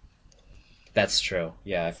cartoon. That's true.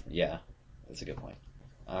 Yeah, yeah, that's a good point.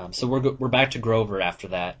 So we're back to Grover after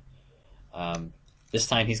that. Um, this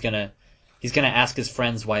time he's gonna ask his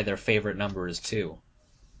friends why their favorite number is two.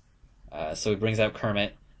 So he brings out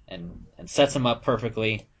Kermit and sets him up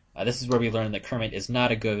perfectly. This is where we learn that Kermit is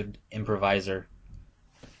not a good improviser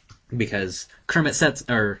because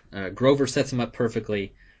Grover sets him up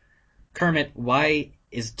perfectly. Kermit, why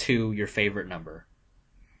is two your favorite number?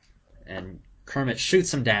 And Kermit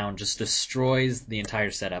shoots him down, just destroys the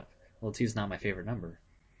entire setup. Well, two's not my favorite number.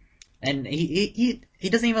 And he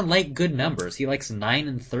doesn't even like good numbers. He likes 9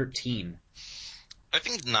 and 13. I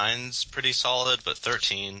think nine's pretty solid, but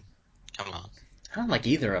 13, come on. I don't like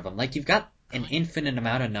either of them. Like you've got an Really? infinite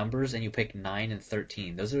amount of numbers, and you pick 9 and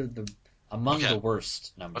 13. Those are the among Okay, the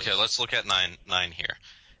worst okay, numbers. let's look at nine here.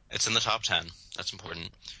 It's in the top 10. That's important.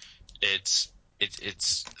 It's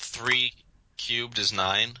 3 cubed is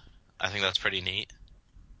 9. I think that's pretty neat.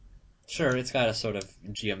 Sure, it's got a sort of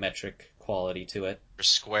geometric quality to it. Or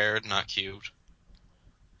squared, not cubed.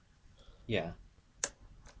 Yeah,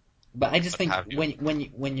 but I just But think have you?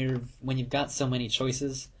 when you've got so many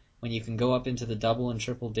choices, when you can go up into the double and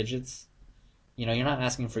triple digits, you're not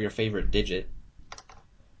asking for your favorite digit.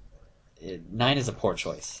 9 is a poor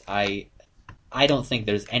choice. I don't think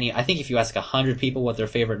there's any. I think if you ask 100 people what their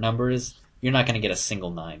favorite number is, you're not going to get a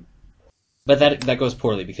single 9. But that goes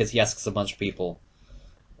poorly because he asks a bunch of people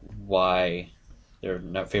why their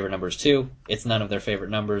favorite number is two. It's none of their favorite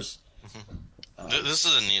numbers. Hmm. Um, This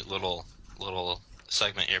is a neat little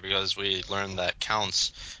segment here because we learned that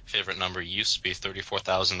Count's favorite number used to be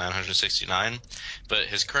 34,969, but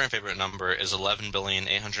his current favorite number is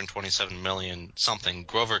 11,827,000,000 something.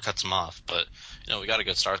 Grover cuts him off, but we got a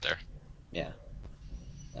good start there. Yeah.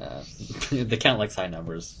 Uh, the Count likes high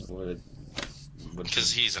numbers.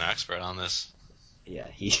 Because he's an expert on this. Yeah,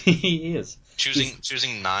 he is.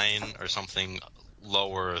 Choosing 9 or something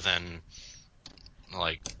lower than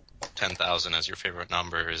like 10,000 as your favorite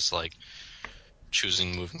number is like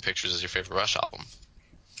choosing Moving Pictures as your favorite Rush album.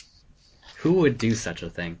 Who would do such a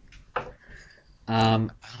thing?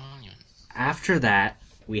 Um, I don't even. After that,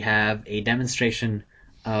 we have a demonstration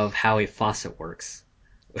of how a faucet works,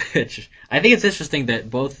 which I think it's interesting that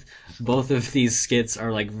both of these skits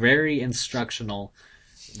are like very instructional,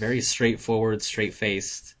 very straightforward, straight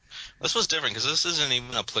faced. This was different because this isn't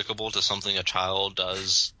even applicable to something a child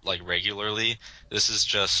does like regularly. This is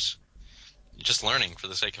just learning for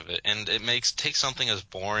the sake of it, and it takes something as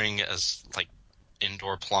boring as like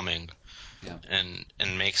indoor plumbing Yeah.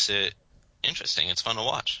 and makes it interesting. It's fun to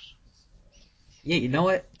watch. Yeah, you know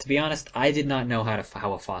what? To be honest, I did not know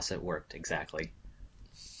how a faucet worked exactly.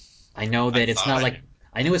 I know I that it's thought not I like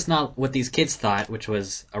I knew it's not what these kids thought, which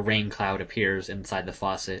was a rain cloud appears inside the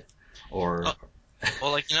faucet, oh, or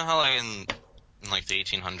well, like how like in like the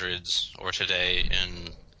 1800s or today in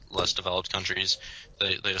less developed countries,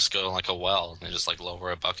 they just go in like a well and they just like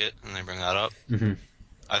lower a bucket and they bring that up. Mhm.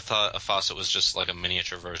 I thought a faucet was just like a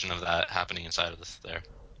miniature version of that happening inside of this there.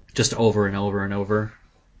 Just over and over and over.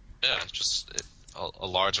 Yeah, it's just a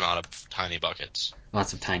large amount of tiny buckets,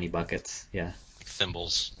 Lots of tiny buckets. Yeah. like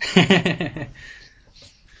thimbles.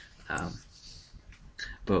 um,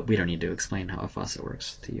 but we don't need to explain how a faucet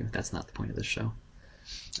works to you. That's not the point of this show.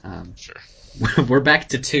 Um, Sure. we're back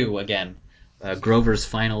to 2 again. Grover's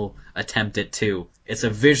final attempt at 2. It's a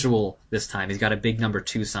visual this time. He's got a big number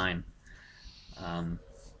 2 sign. Um,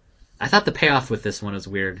 I thought the payoff with this one was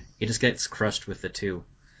weird. He just gets crushed with the 2.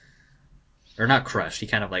 Or not crushed. He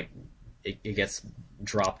kind of like it gets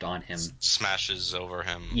dropped on him. Smashes over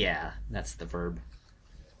him. Yeah, that's the verb.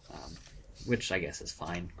 Um, which I guess is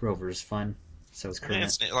fine. Grover's fun. So is I think Kermit.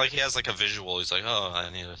 it's like he has like a visual. He's like, oh,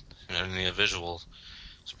 I need a visual.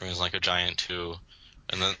 So brings like a giant two,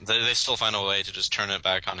 and then they still find a way to just turn it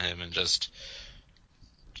back on him and just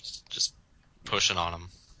pushing on him.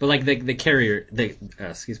 But like the carrier, the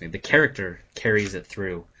character carries it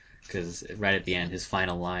through because right at the end, his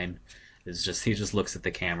final line is just he just looks at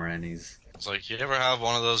the camera and he's. It's like, you ever have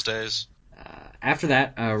one of those days? After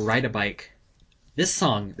that, ride a bike. This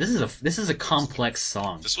song, this is a complex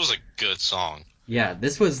song. This was a good song. Yeah,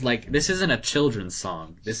 this isn't a children's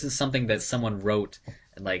song. This is something that someone wrote,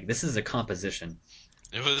 and like this is a composition.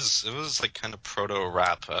 It was like kind of proto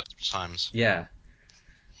rap at times. Yeah,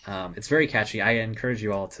 it's very catchy. I encourage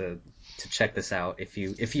you all to check this out.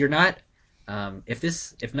 If you're not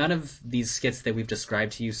if none of these skits that we've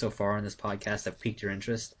described to you so far on this podcast have piqued your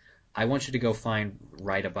interest, I want you to go find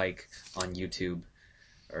Ride a Bike on YouTube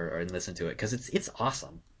and listen to it because it's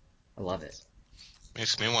awesome. I love it.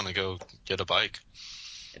 Makes me want to go get a bike.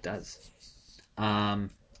 It does. Um,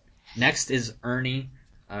 Next is Ernie.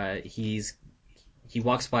 He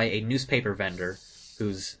walks by a newspaper vendor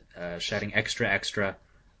who's shouting extra extra,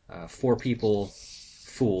 4 people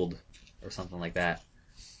fooled or something like that.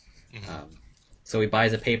 Hmm. Um, so he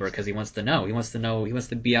buys a paper because he wants to know. He wants to know. He wants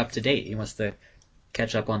to be up to date. He wants to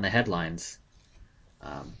catch up on the headlines.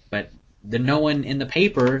 But the no one in the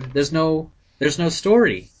paper. There's no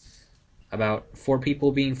story about 4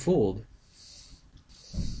 people being fooled.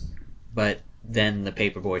 But then the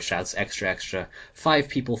paper boy shouts extra extra. 5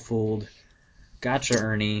 people fooled. Gotcha,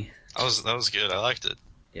 Ernie. That was good. I liked it.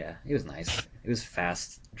 Yeah, it was nice. It was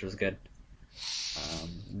fast, which was good.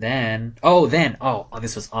 Then,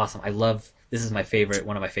 this was awesome. I love, this is my favorite,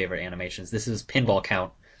 one of my favorite animations. This is Pinball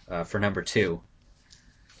Count for number 2.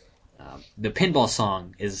 The pinball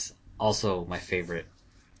song is also my favorite.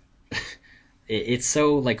 It's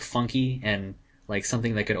so like funky and like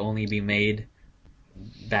something that could only be made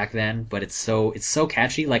back then, but it's so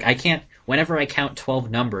catchy. Like I can't, whenever I count 12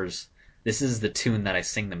 numbers, this is the tune that I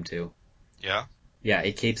sing them to. Yeah. Yeah,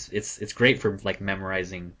 it's great for like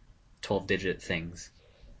memorizing 12-digit things.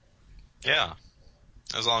 Yeah.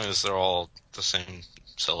 As long as they're all the same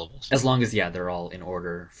syllables. As long as yeah, they're all in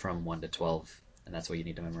order from 1 to 12, and that's what you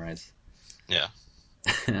need to memorize. Yeah.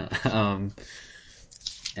 um,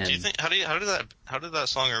 Do you and think how did that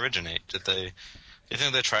song originate? Do you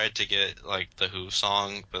think they tried to get like the Who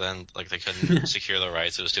song, but then like they couldn't secure the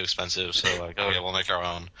rights? It was too expensive. So like, oh yeah, we'll make our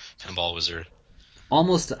own Pinball Wizard.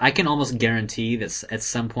 I can almost guarantee that at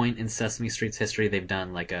some point in Sesame Street's history, they've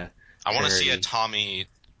done like a I want to see a parody. Tommy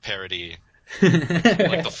parody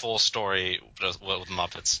Like the full story with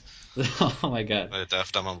Muppets. Oh my god. The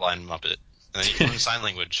deaf, dumb, and blind Muppet. And then you can learn sign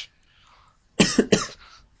language.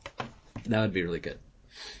 That would be really good.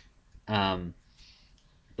 Um,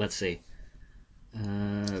 let's see.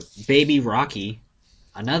 Baby Rocky.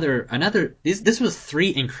 Another. This was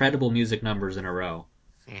three incredible music numbers in a row.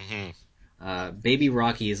 Hmm. Baby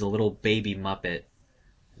Rocky is a little baby Muppet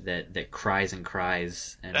that cries and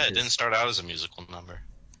cries, and Yeah, it didn't his start out as a musical number.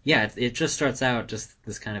 yeah, it just starts out just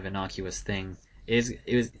this kind of innocuous thing. It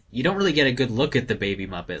was you don't really get a good look at the baby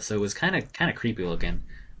Muppet, so it was kind of creepy looking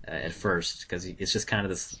at first because it's just kind of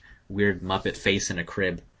this weird Muppet face in a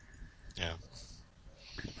crib. Yeah.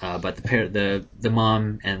 But the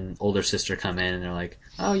mom and older sister come in and they're like,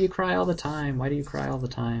 "Oh, you cry all the time. Why do you cry all the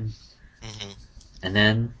time?" Hmm. And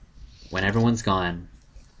then when everyone's gone,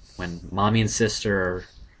 when mommy and sister are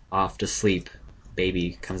off to sleep,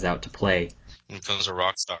 baby comes out to play. And becomes a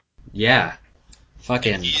rock star. Yeah, And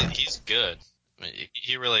fucking he's good. I mean,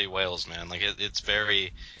 he really wails, man. Like it's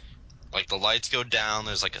very like the lights go down.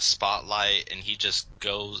 There's like a spotlight, and he just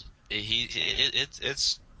goes.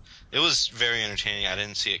 It was very entertaining. I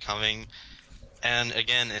didn't see it coming. And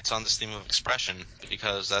again, it's on this theme of expression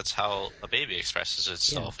because that's how a baby expresses yeah.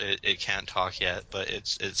 itself. It can't talk yet, but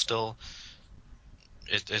it's still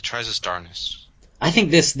it tries its darnest. I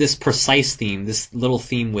think this precise theme, this little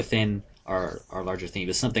theme within our larger theme,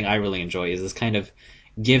 is something I really enjoy. Is this kind of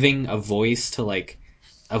giving a voice to like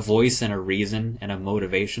a voice and a reason and a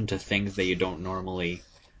motivation to things that you don't normally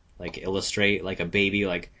like illustrate, like a baby.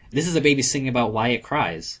 Like this is a baby singing about why it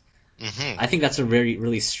cries. Hmm. I think that's a very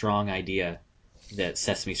really strong idea that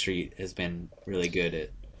Sesame Street has been really good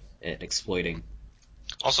at exploiting.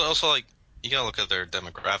 Also, like you gotta look at their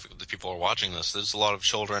demographic. The people who are watching this. There's a lot of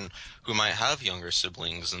children who might have younger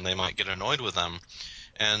siblings, and they might get annoyed with them.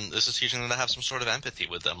 And this is teaching them to have some sort of empathy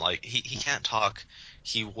with them. Like he can't talk.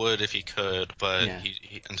 He would if he could, but Yeah,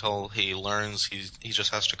 until he learns, he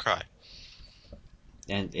just has to cry.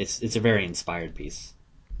 and it's a very inspired piece.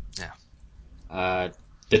 Yeah, Uh,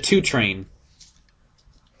 the Two Train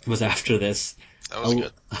was after this. that was A,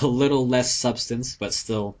 good. a little less substance, but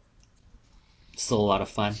still a lot of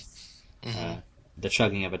fun. Hmm. Uh, the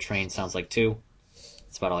chugging of a train sounds like two.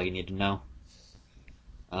 That's about all you need to know.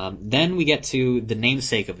 Then we get to the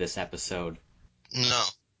namesake of this episode. No,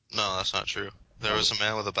 no, that's not true. There Oh, was a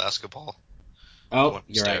man with a basketball who oh, went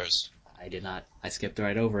you're right. upstairs. I did not. I skipped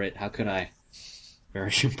right over it. How could I?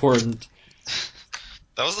 Very important.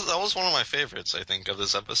 That was one of my favorites, I think, of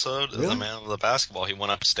this episode. Is the Really? man with the basketball. He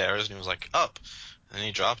went upstairs and he was like up, and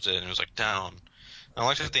he dropped it and he was like down. I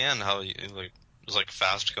liked at the end how he like was like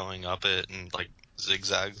fast going up it and like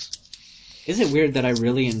zigzags. Is it weird that I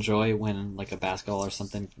really enjoy when like a basketball or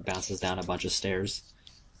something bounces down a bunch of stairs?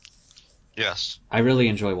 Yes. I really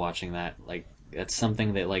enjoy watching that. Like that's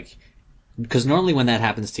something that like because normally when that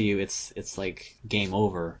happens to you, it's like game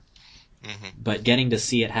over. Hmm. But getting to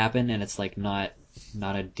see it happen and it's like not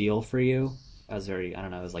a deal for you. I was very I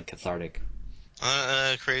don't know. It was like cathartic.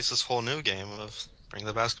 It creates this whole new game of bring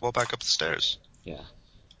the basketball back up the stairs. Yeah.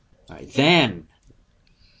 All right.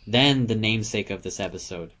 Then the namesake of this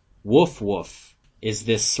episode, Woof Woof, is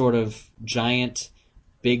this sort of giant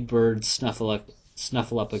Big Bird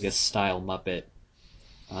Snuffleupagus style Muppet.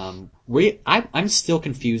 I'm still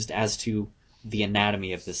confused as to the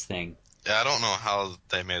anatomy of this thing. Yeah, I don't know how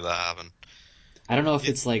they made that happen. I don't know if It,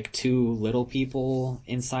 it's like two little people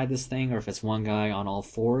inside this thing or if it's one guy on all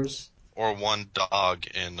fours or one dog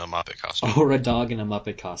in a Muppet costume. or a dog in a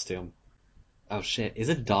Muppet costume. Oh shit, is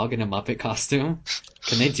a dog in a Muppet costume?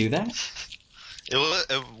 Can they do that?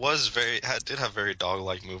 It was very it did have very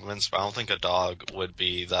dog-like movements, but I don't think a dog would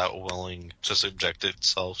be that willing to subject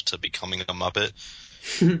itself to becoming a Muppet.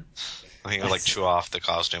 I think it would like that's chew off the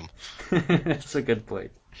costume. that's a good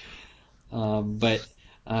point. But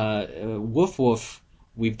Woof Woof,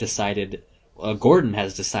 we've decided, Gordon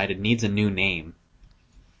has decided needs a new name.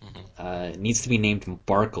 Hmm. It needs to be named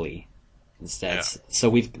Barkley instead.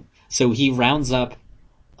 Yeah. So he rounds up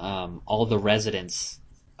all the residents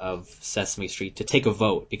of Sesame Street to take a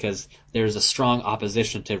vote because there's a strong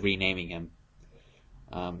opposition to renaming him.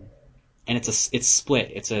 Um, and it's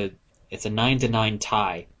split. It's a 9-9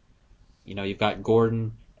 tie. You know, you've got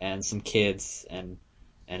Gordon and some kids and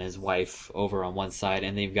his wife over on one side,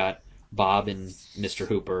 and then you've got Bob and Mr.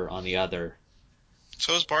 Hooper on the other.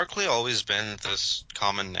 So has Barkley always been this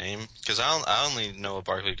common name? Because I only know of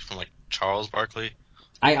Barkley from like Charles Barkley.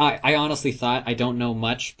 I honestly thought I don't know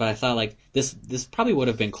much, but I thought like this probably would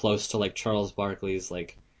have been close to like Charles Barkley's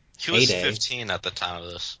like He was heyday. 15 at the time of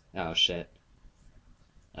this. Oh shit.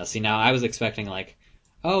 See now I was expecting like,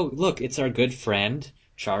 oh look, it's our good friend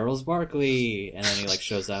Charles Barkley, and then he like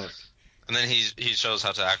shows up. And then he shows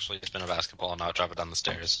how to actually spin a basketball and not drop it down the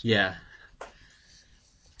stairs. Yeah.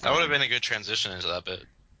 That would have Um, been a good transition into that bit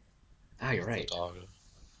you're with the right. dog.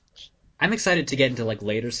 I'm excited to get into like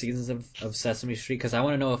later seasons of Sesame Street because I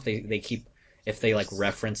want to know if they keep if they like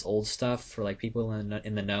reference old stuff for like people in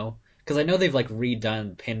the know because I know they've like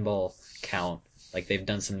redone Pinball Count, like they've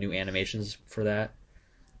done some new animations for that.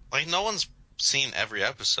 Like no one's seen every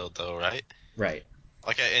episode though, right? Right.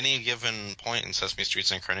 Like at any given point in Sesame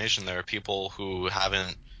Street's incarnation, there are people who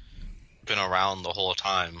haven't been around the whole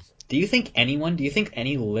time. Do you think any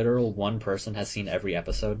literal one person has seen every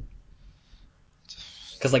episode?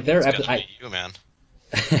 Because like their It's gonna be I you, man.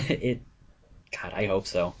 it God, I hope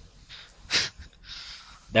so.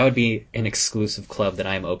 That would be an exclusive club that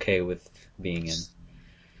I'm okay with being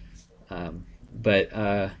in.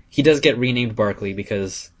 But he does get renamed Barkley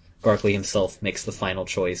because Barkley himself makes the final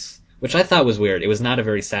choice, which I thought was weird. It was not a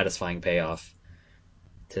very satisfying payoff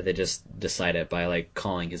to they just decide it by like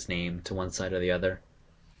calling his name to one side or the other.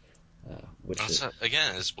 Which is,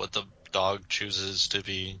 Again, is what the dog chooses to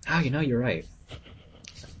be. you're right.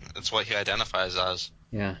 It's what he identifies as.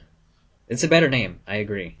 Yeah, it's a better name. I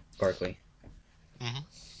agree, Barkley. Hmm.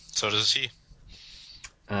 So does he.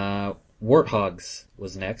 Uh, Warthogs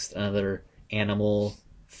was next, another animal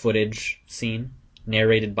footage scene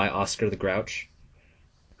narrated by Oscar the Grouch,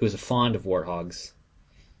 who's fond of warthogs.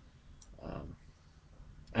 Um,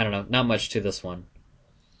 I don't know, not much to this one.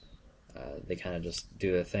 They kind of just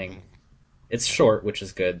do their thing. Mm, It's yeah. short, which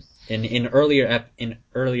is good. In earlier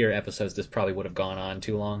episodes, this probably would have gone on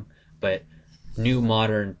too long, but new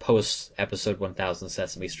modern post episode 1000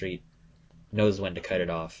 Sesame Street knows when to cut it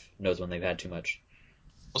off, knows when they've had too much.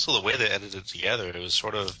 Also, the way they edited it together, it was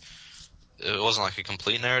sort of. It wasn't like a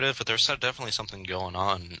complete narrative, but there's definitely something going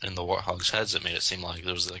on in the warthogs' heads that made it seem like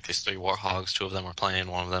there was like these three warthogs, two of them were playing,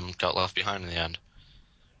 one of them got left behind in the end.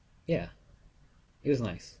 Yeah, it was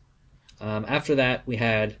nice. After that, we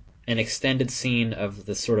had an extended scene of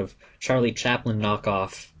the sort of Charlie Chaplin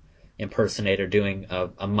knockoff impersonator doing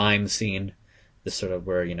a mime scene. This sort of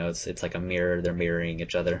where it's like a mirror; they're mirroring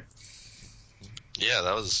each other. Yeah,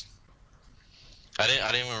 that was. I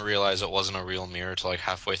didn't even realize it wasn't a real mirror till like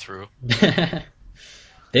halfway through.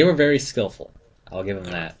 They were very skillful. I'll give them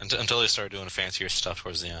They were that. until they started doing fancier stuff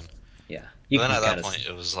towards the end. Yeah, But you then can at that kind of point,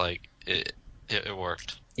 it was like it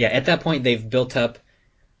worked. yeah. At that point, they've built up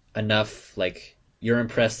enough. Like you're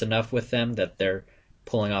impressed enough with them that they're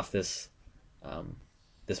pulling off um,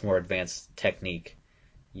 this more advanced technique.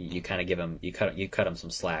 You kind of give them you cut them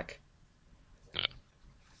some slack.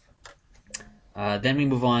 Yeah, Then we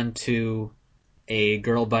move on to a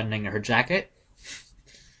girl buttoning her jacket.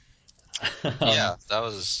 um, yeah, that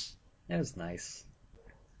was. that was nice.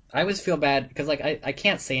 I always feel bad because like I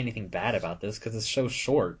can't say anything bad about this because it's so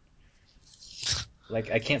short.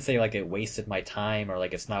 Like I can't say like it wasted my time or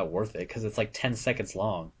like it's not worth it because it's like 10 seconds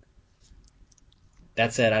long.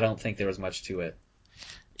 That said, I don't think there was much to it.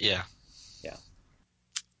 Yeah, Yeah.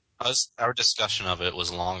 our discussion of it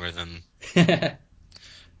was longer than.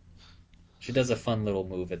 She does a fun little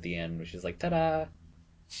move at the end, which is like ta-da,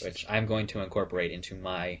 which I'm going to incorporate into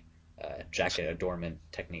my jacket adornment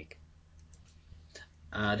technique.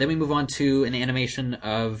 Then we move on to an animation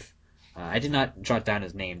of. I did not jot down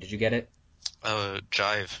his name. Did you get it?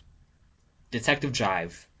 Jive. Detective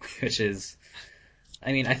Jive, which is.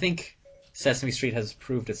 I mean, I think Sesame Street has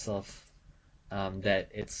proved itself that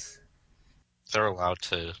it's. They're allowed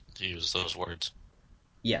to use those words.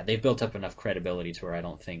 Yeah, they've built up enough credibility to where I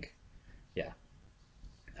don't think. Yeah.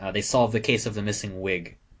 They solved the case of the missing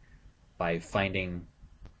wig by finding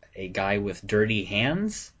a guy with dirty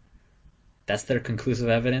hands. That's their conclusive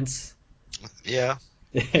evidence. Yeah.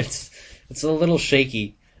 It's it's a little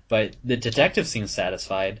shaky, but the detective seems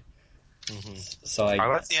satisfied. Hmm. So I I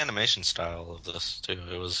liked the animation style of this too.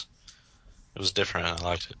 It was different. And I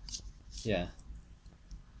liked it. yeah,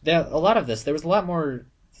 there a lot of this. There was a lot more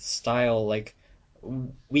style. Like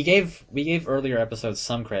we gave earlier episodes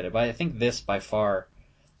some credit, but I think this by far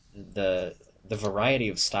the variety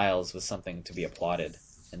of styles was something to be applauded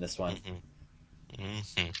in this one Hmm.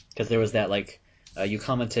 Hmm. because there was that like you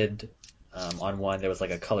commented on one. There was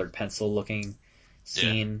like a colored pencil looking Yeah.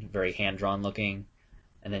 scene, very hand drawn looking,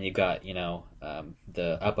 and then you got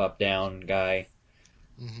the up down guy.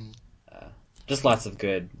 Hmm. Uh, just lots of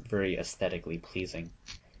good, very aesthetically pleasing.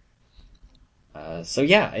 So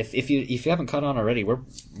yeah, if you haven't caught on already, we're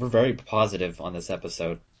very positive on this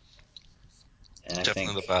episode, and I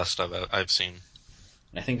Definitely the think best I've seen.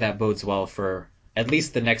 I think that bodes well for at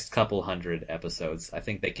least the next couple hundred episodes. I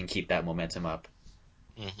think they can keep that momentum up.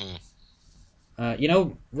 Hmm.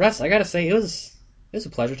 Russ, I gotta say It was a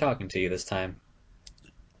pleasure talking to you this time.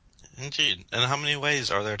 Indeed. And how many ways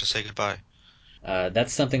are there to say goodbye?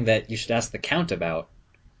 That's something that you should ask the Count about,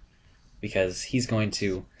 because he's going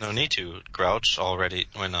to. No need to. Grouch already.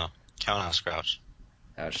 Wait, no. Count asked Grouch.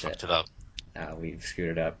 Oh We shit! fucked it up. We've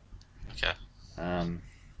screwed it up. Okay. Um,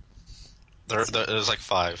 There's like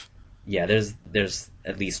five. yeah, there's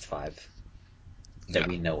at least five that Yeah.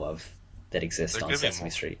 we know of that exist There on could be Sesame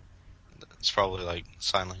more. Street. It's probably like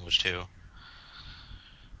sign language too.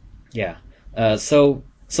 Yeah. So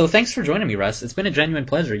thanks for joining me, Russ. It's been a genuine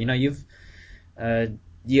pleasure. You know, uh,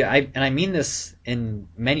 and I mean this in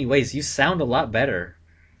many ways. You sound a lot better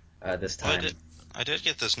this Well, time. I did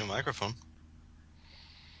get this new microphone.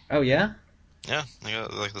 Oh yeah, Yeah, I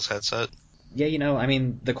got like this headset. yeah. You know, I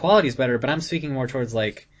mean, the quality's better, but I'm speaking more towards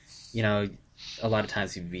like, you know, a lot of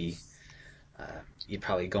times you'd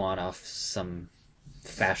probably go on off some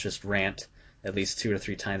fascist rant at least 2 or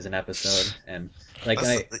 3 times an episode, and like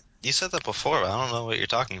That's I you said that before, but I don't know what you're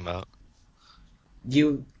talking about.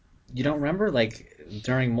 you you don't remember like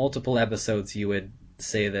during multiple episodes you would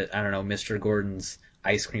say that I don't know Mr. Gordon's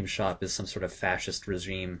ice cream shop is some sort of fascist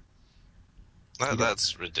regime. You don't.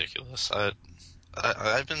 That's ridiculous.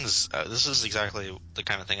 I've been. This is exactly the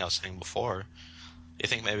kind of thing I was saying before. You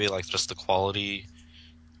think maybe like just the quality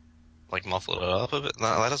like muffled it up a bit?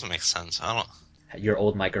 That doesn't make sense. I don't. Your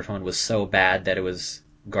old microphone was so bad that it was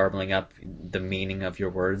garbling up the meaning of your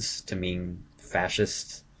words to mean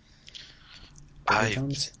fascist I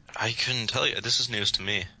overtones. I couldn't tell you. This is news to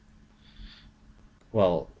me.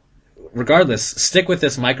 Well, regardless, stick with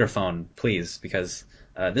this microphone, please, because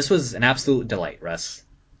this was an absolute delight, Russ.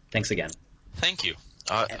 Thanks again. Thank you.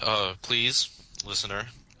 Please, listener.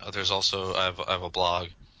 There's also I have a blog.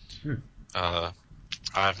 Hmm. Uh,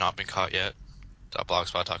 I have not been caught yet.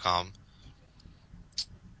 .blogspot.com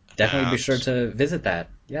Definitely be and sure to visit that.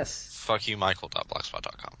 Yes.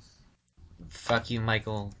 fuckyoumichael.blogspot.com. Fuck you,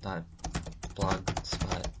 Michael.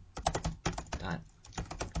 Blogspot.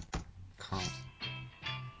 Com.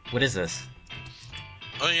 What is this?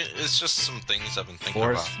 Oh, yeah, it's just some things I've been thinking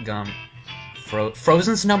about. Forrest Gump.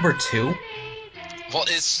 Frozen's number 2? Well,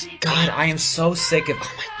 it's God, I am so sick of.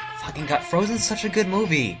 Oh my fucking god. Frozen's such a good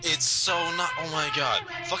movie. it's so not. Oh my god,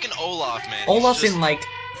 fucking Olaf, man. He's Olaf's just. in like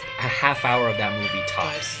a half hour of that movie But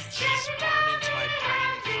tops. he's burned into my